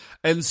got.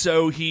 And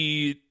so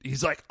he's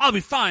like, I'll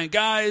be fine,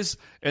 guys.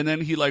 And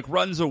then he, like,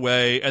 runs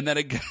away, and then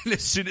again,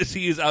 as soon as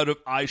he is out of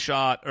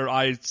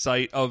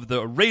eyesight of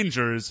the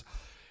Rangers,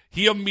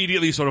 he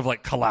immediately sort of,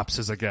 like,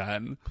 collapses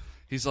again.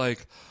 He's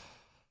like,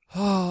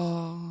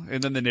 oh,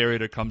 and then the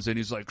narrator comes in,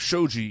 he's like,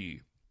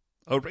 Shoji,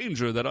 a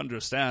Ranger that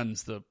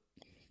understands the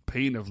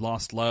pain of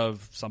lost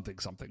love, something,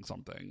 something,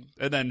 something.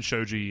 And then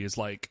Shoji is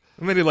like...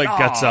 And then he, like,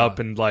 gets up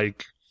and,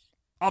 like,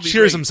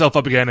 cheers himself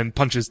up again and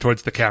punches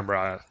towards the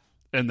camera.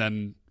 And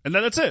then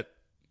that's it.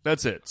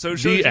 That's it. So The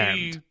Shoji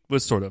end.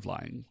 was sort of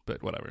lying,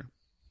 but whatever.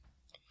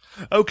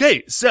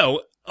 Okay,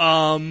 so,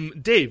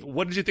 Dave,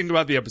 what did you think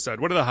about the episode?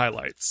 What are the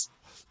highlights?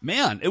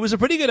 Man, it was a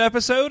pretty good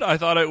episode. I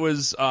thought it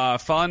was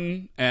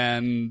fun,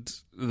 and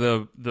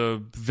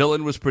the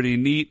villain was pretty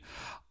neat.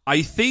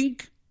 I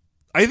think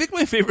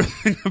my favorite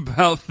thing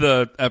about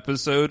the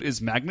episode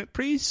is Magnet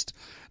Priest,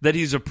 that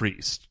he's a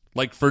priest,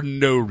 like for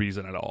no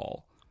reason at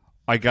all.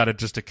 I got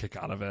just a kick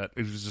out of it.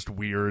 It was just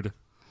weird.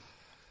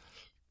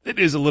 It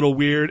is a little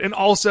weird. And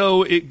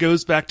also, it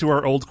goes back to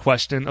our old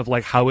question of,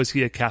 like, how is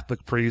he a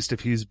Catholic priest if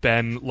he's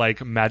been,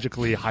 like,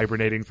 magically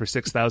hibernating for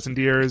 6,000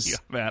 years? Yeah,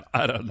 man,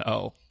 I don't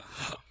know.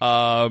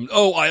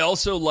 I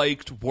also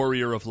liked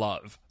Warrior of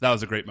Love. That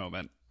was a great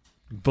moment.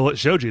 Bullet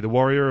Shoji, the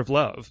Warrior of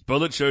Love.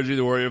 Bullet Shoji,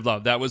 the Warrior of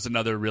Love. That was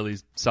another really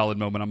solid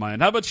moment on my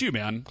end. How about you,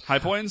 man? High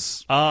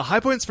points? High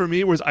points for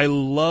me was I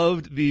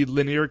loved the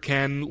linear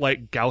Ken,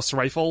 like, Gauss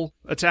rifle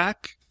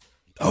attack.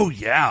 Oh,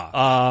 yeah.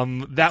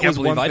 That was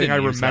one thing I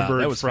use that. That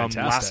remembered was from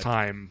fantastic. last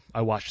time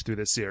I watched through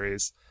this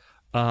series.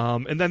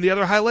 And then the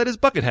other highlight is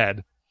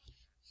Buckethead.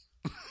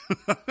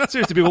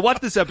 Seriously, people,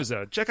 watch this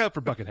episode. Check out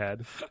for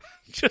Buckethead.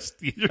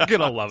 You're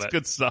gonna love it.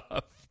 Good stuff.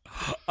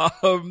 Low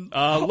all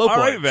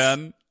right, points.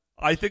 man.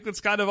 I think that's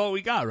kind of all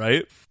we got,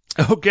 right?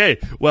 Okay,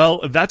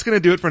 well, that's going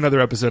to do it for another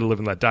episode of Live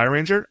and Let Die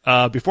Ranger.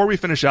 Before we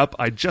finish up,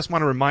 I just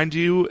want to remind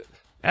you,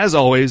 as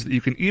always, that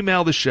you can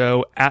email the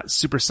show at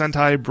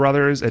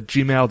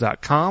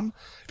supersentaibrothers@gmail.com.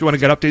 If you want to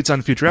get updates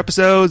on future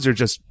episodes or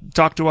just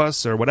talk to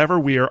us or whatever,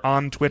 we are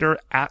on Twitter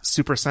at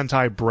Super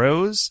Sentai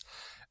Bros.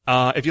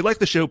 If you like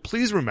the show,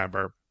 please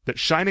remember that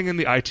shining in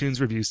the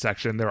iTunes review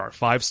section, there are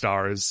 5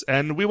 stars,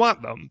 and we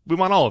want them. We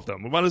want all of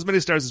them. We want as many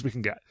stars as we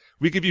can get.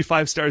 We give you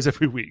 5 stars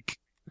every week.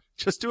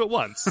 Just do it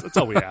once. That's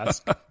all we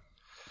ask.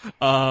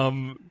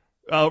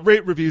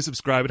 Rate, review,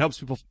 subscribe. It helps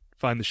people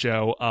find the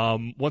show.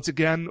 Once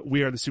again,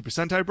 we are the Super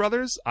Sentai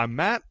Brothers. I'm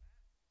Matt.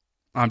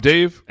 I'm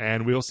Dave.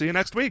 And we'll see you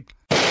next week.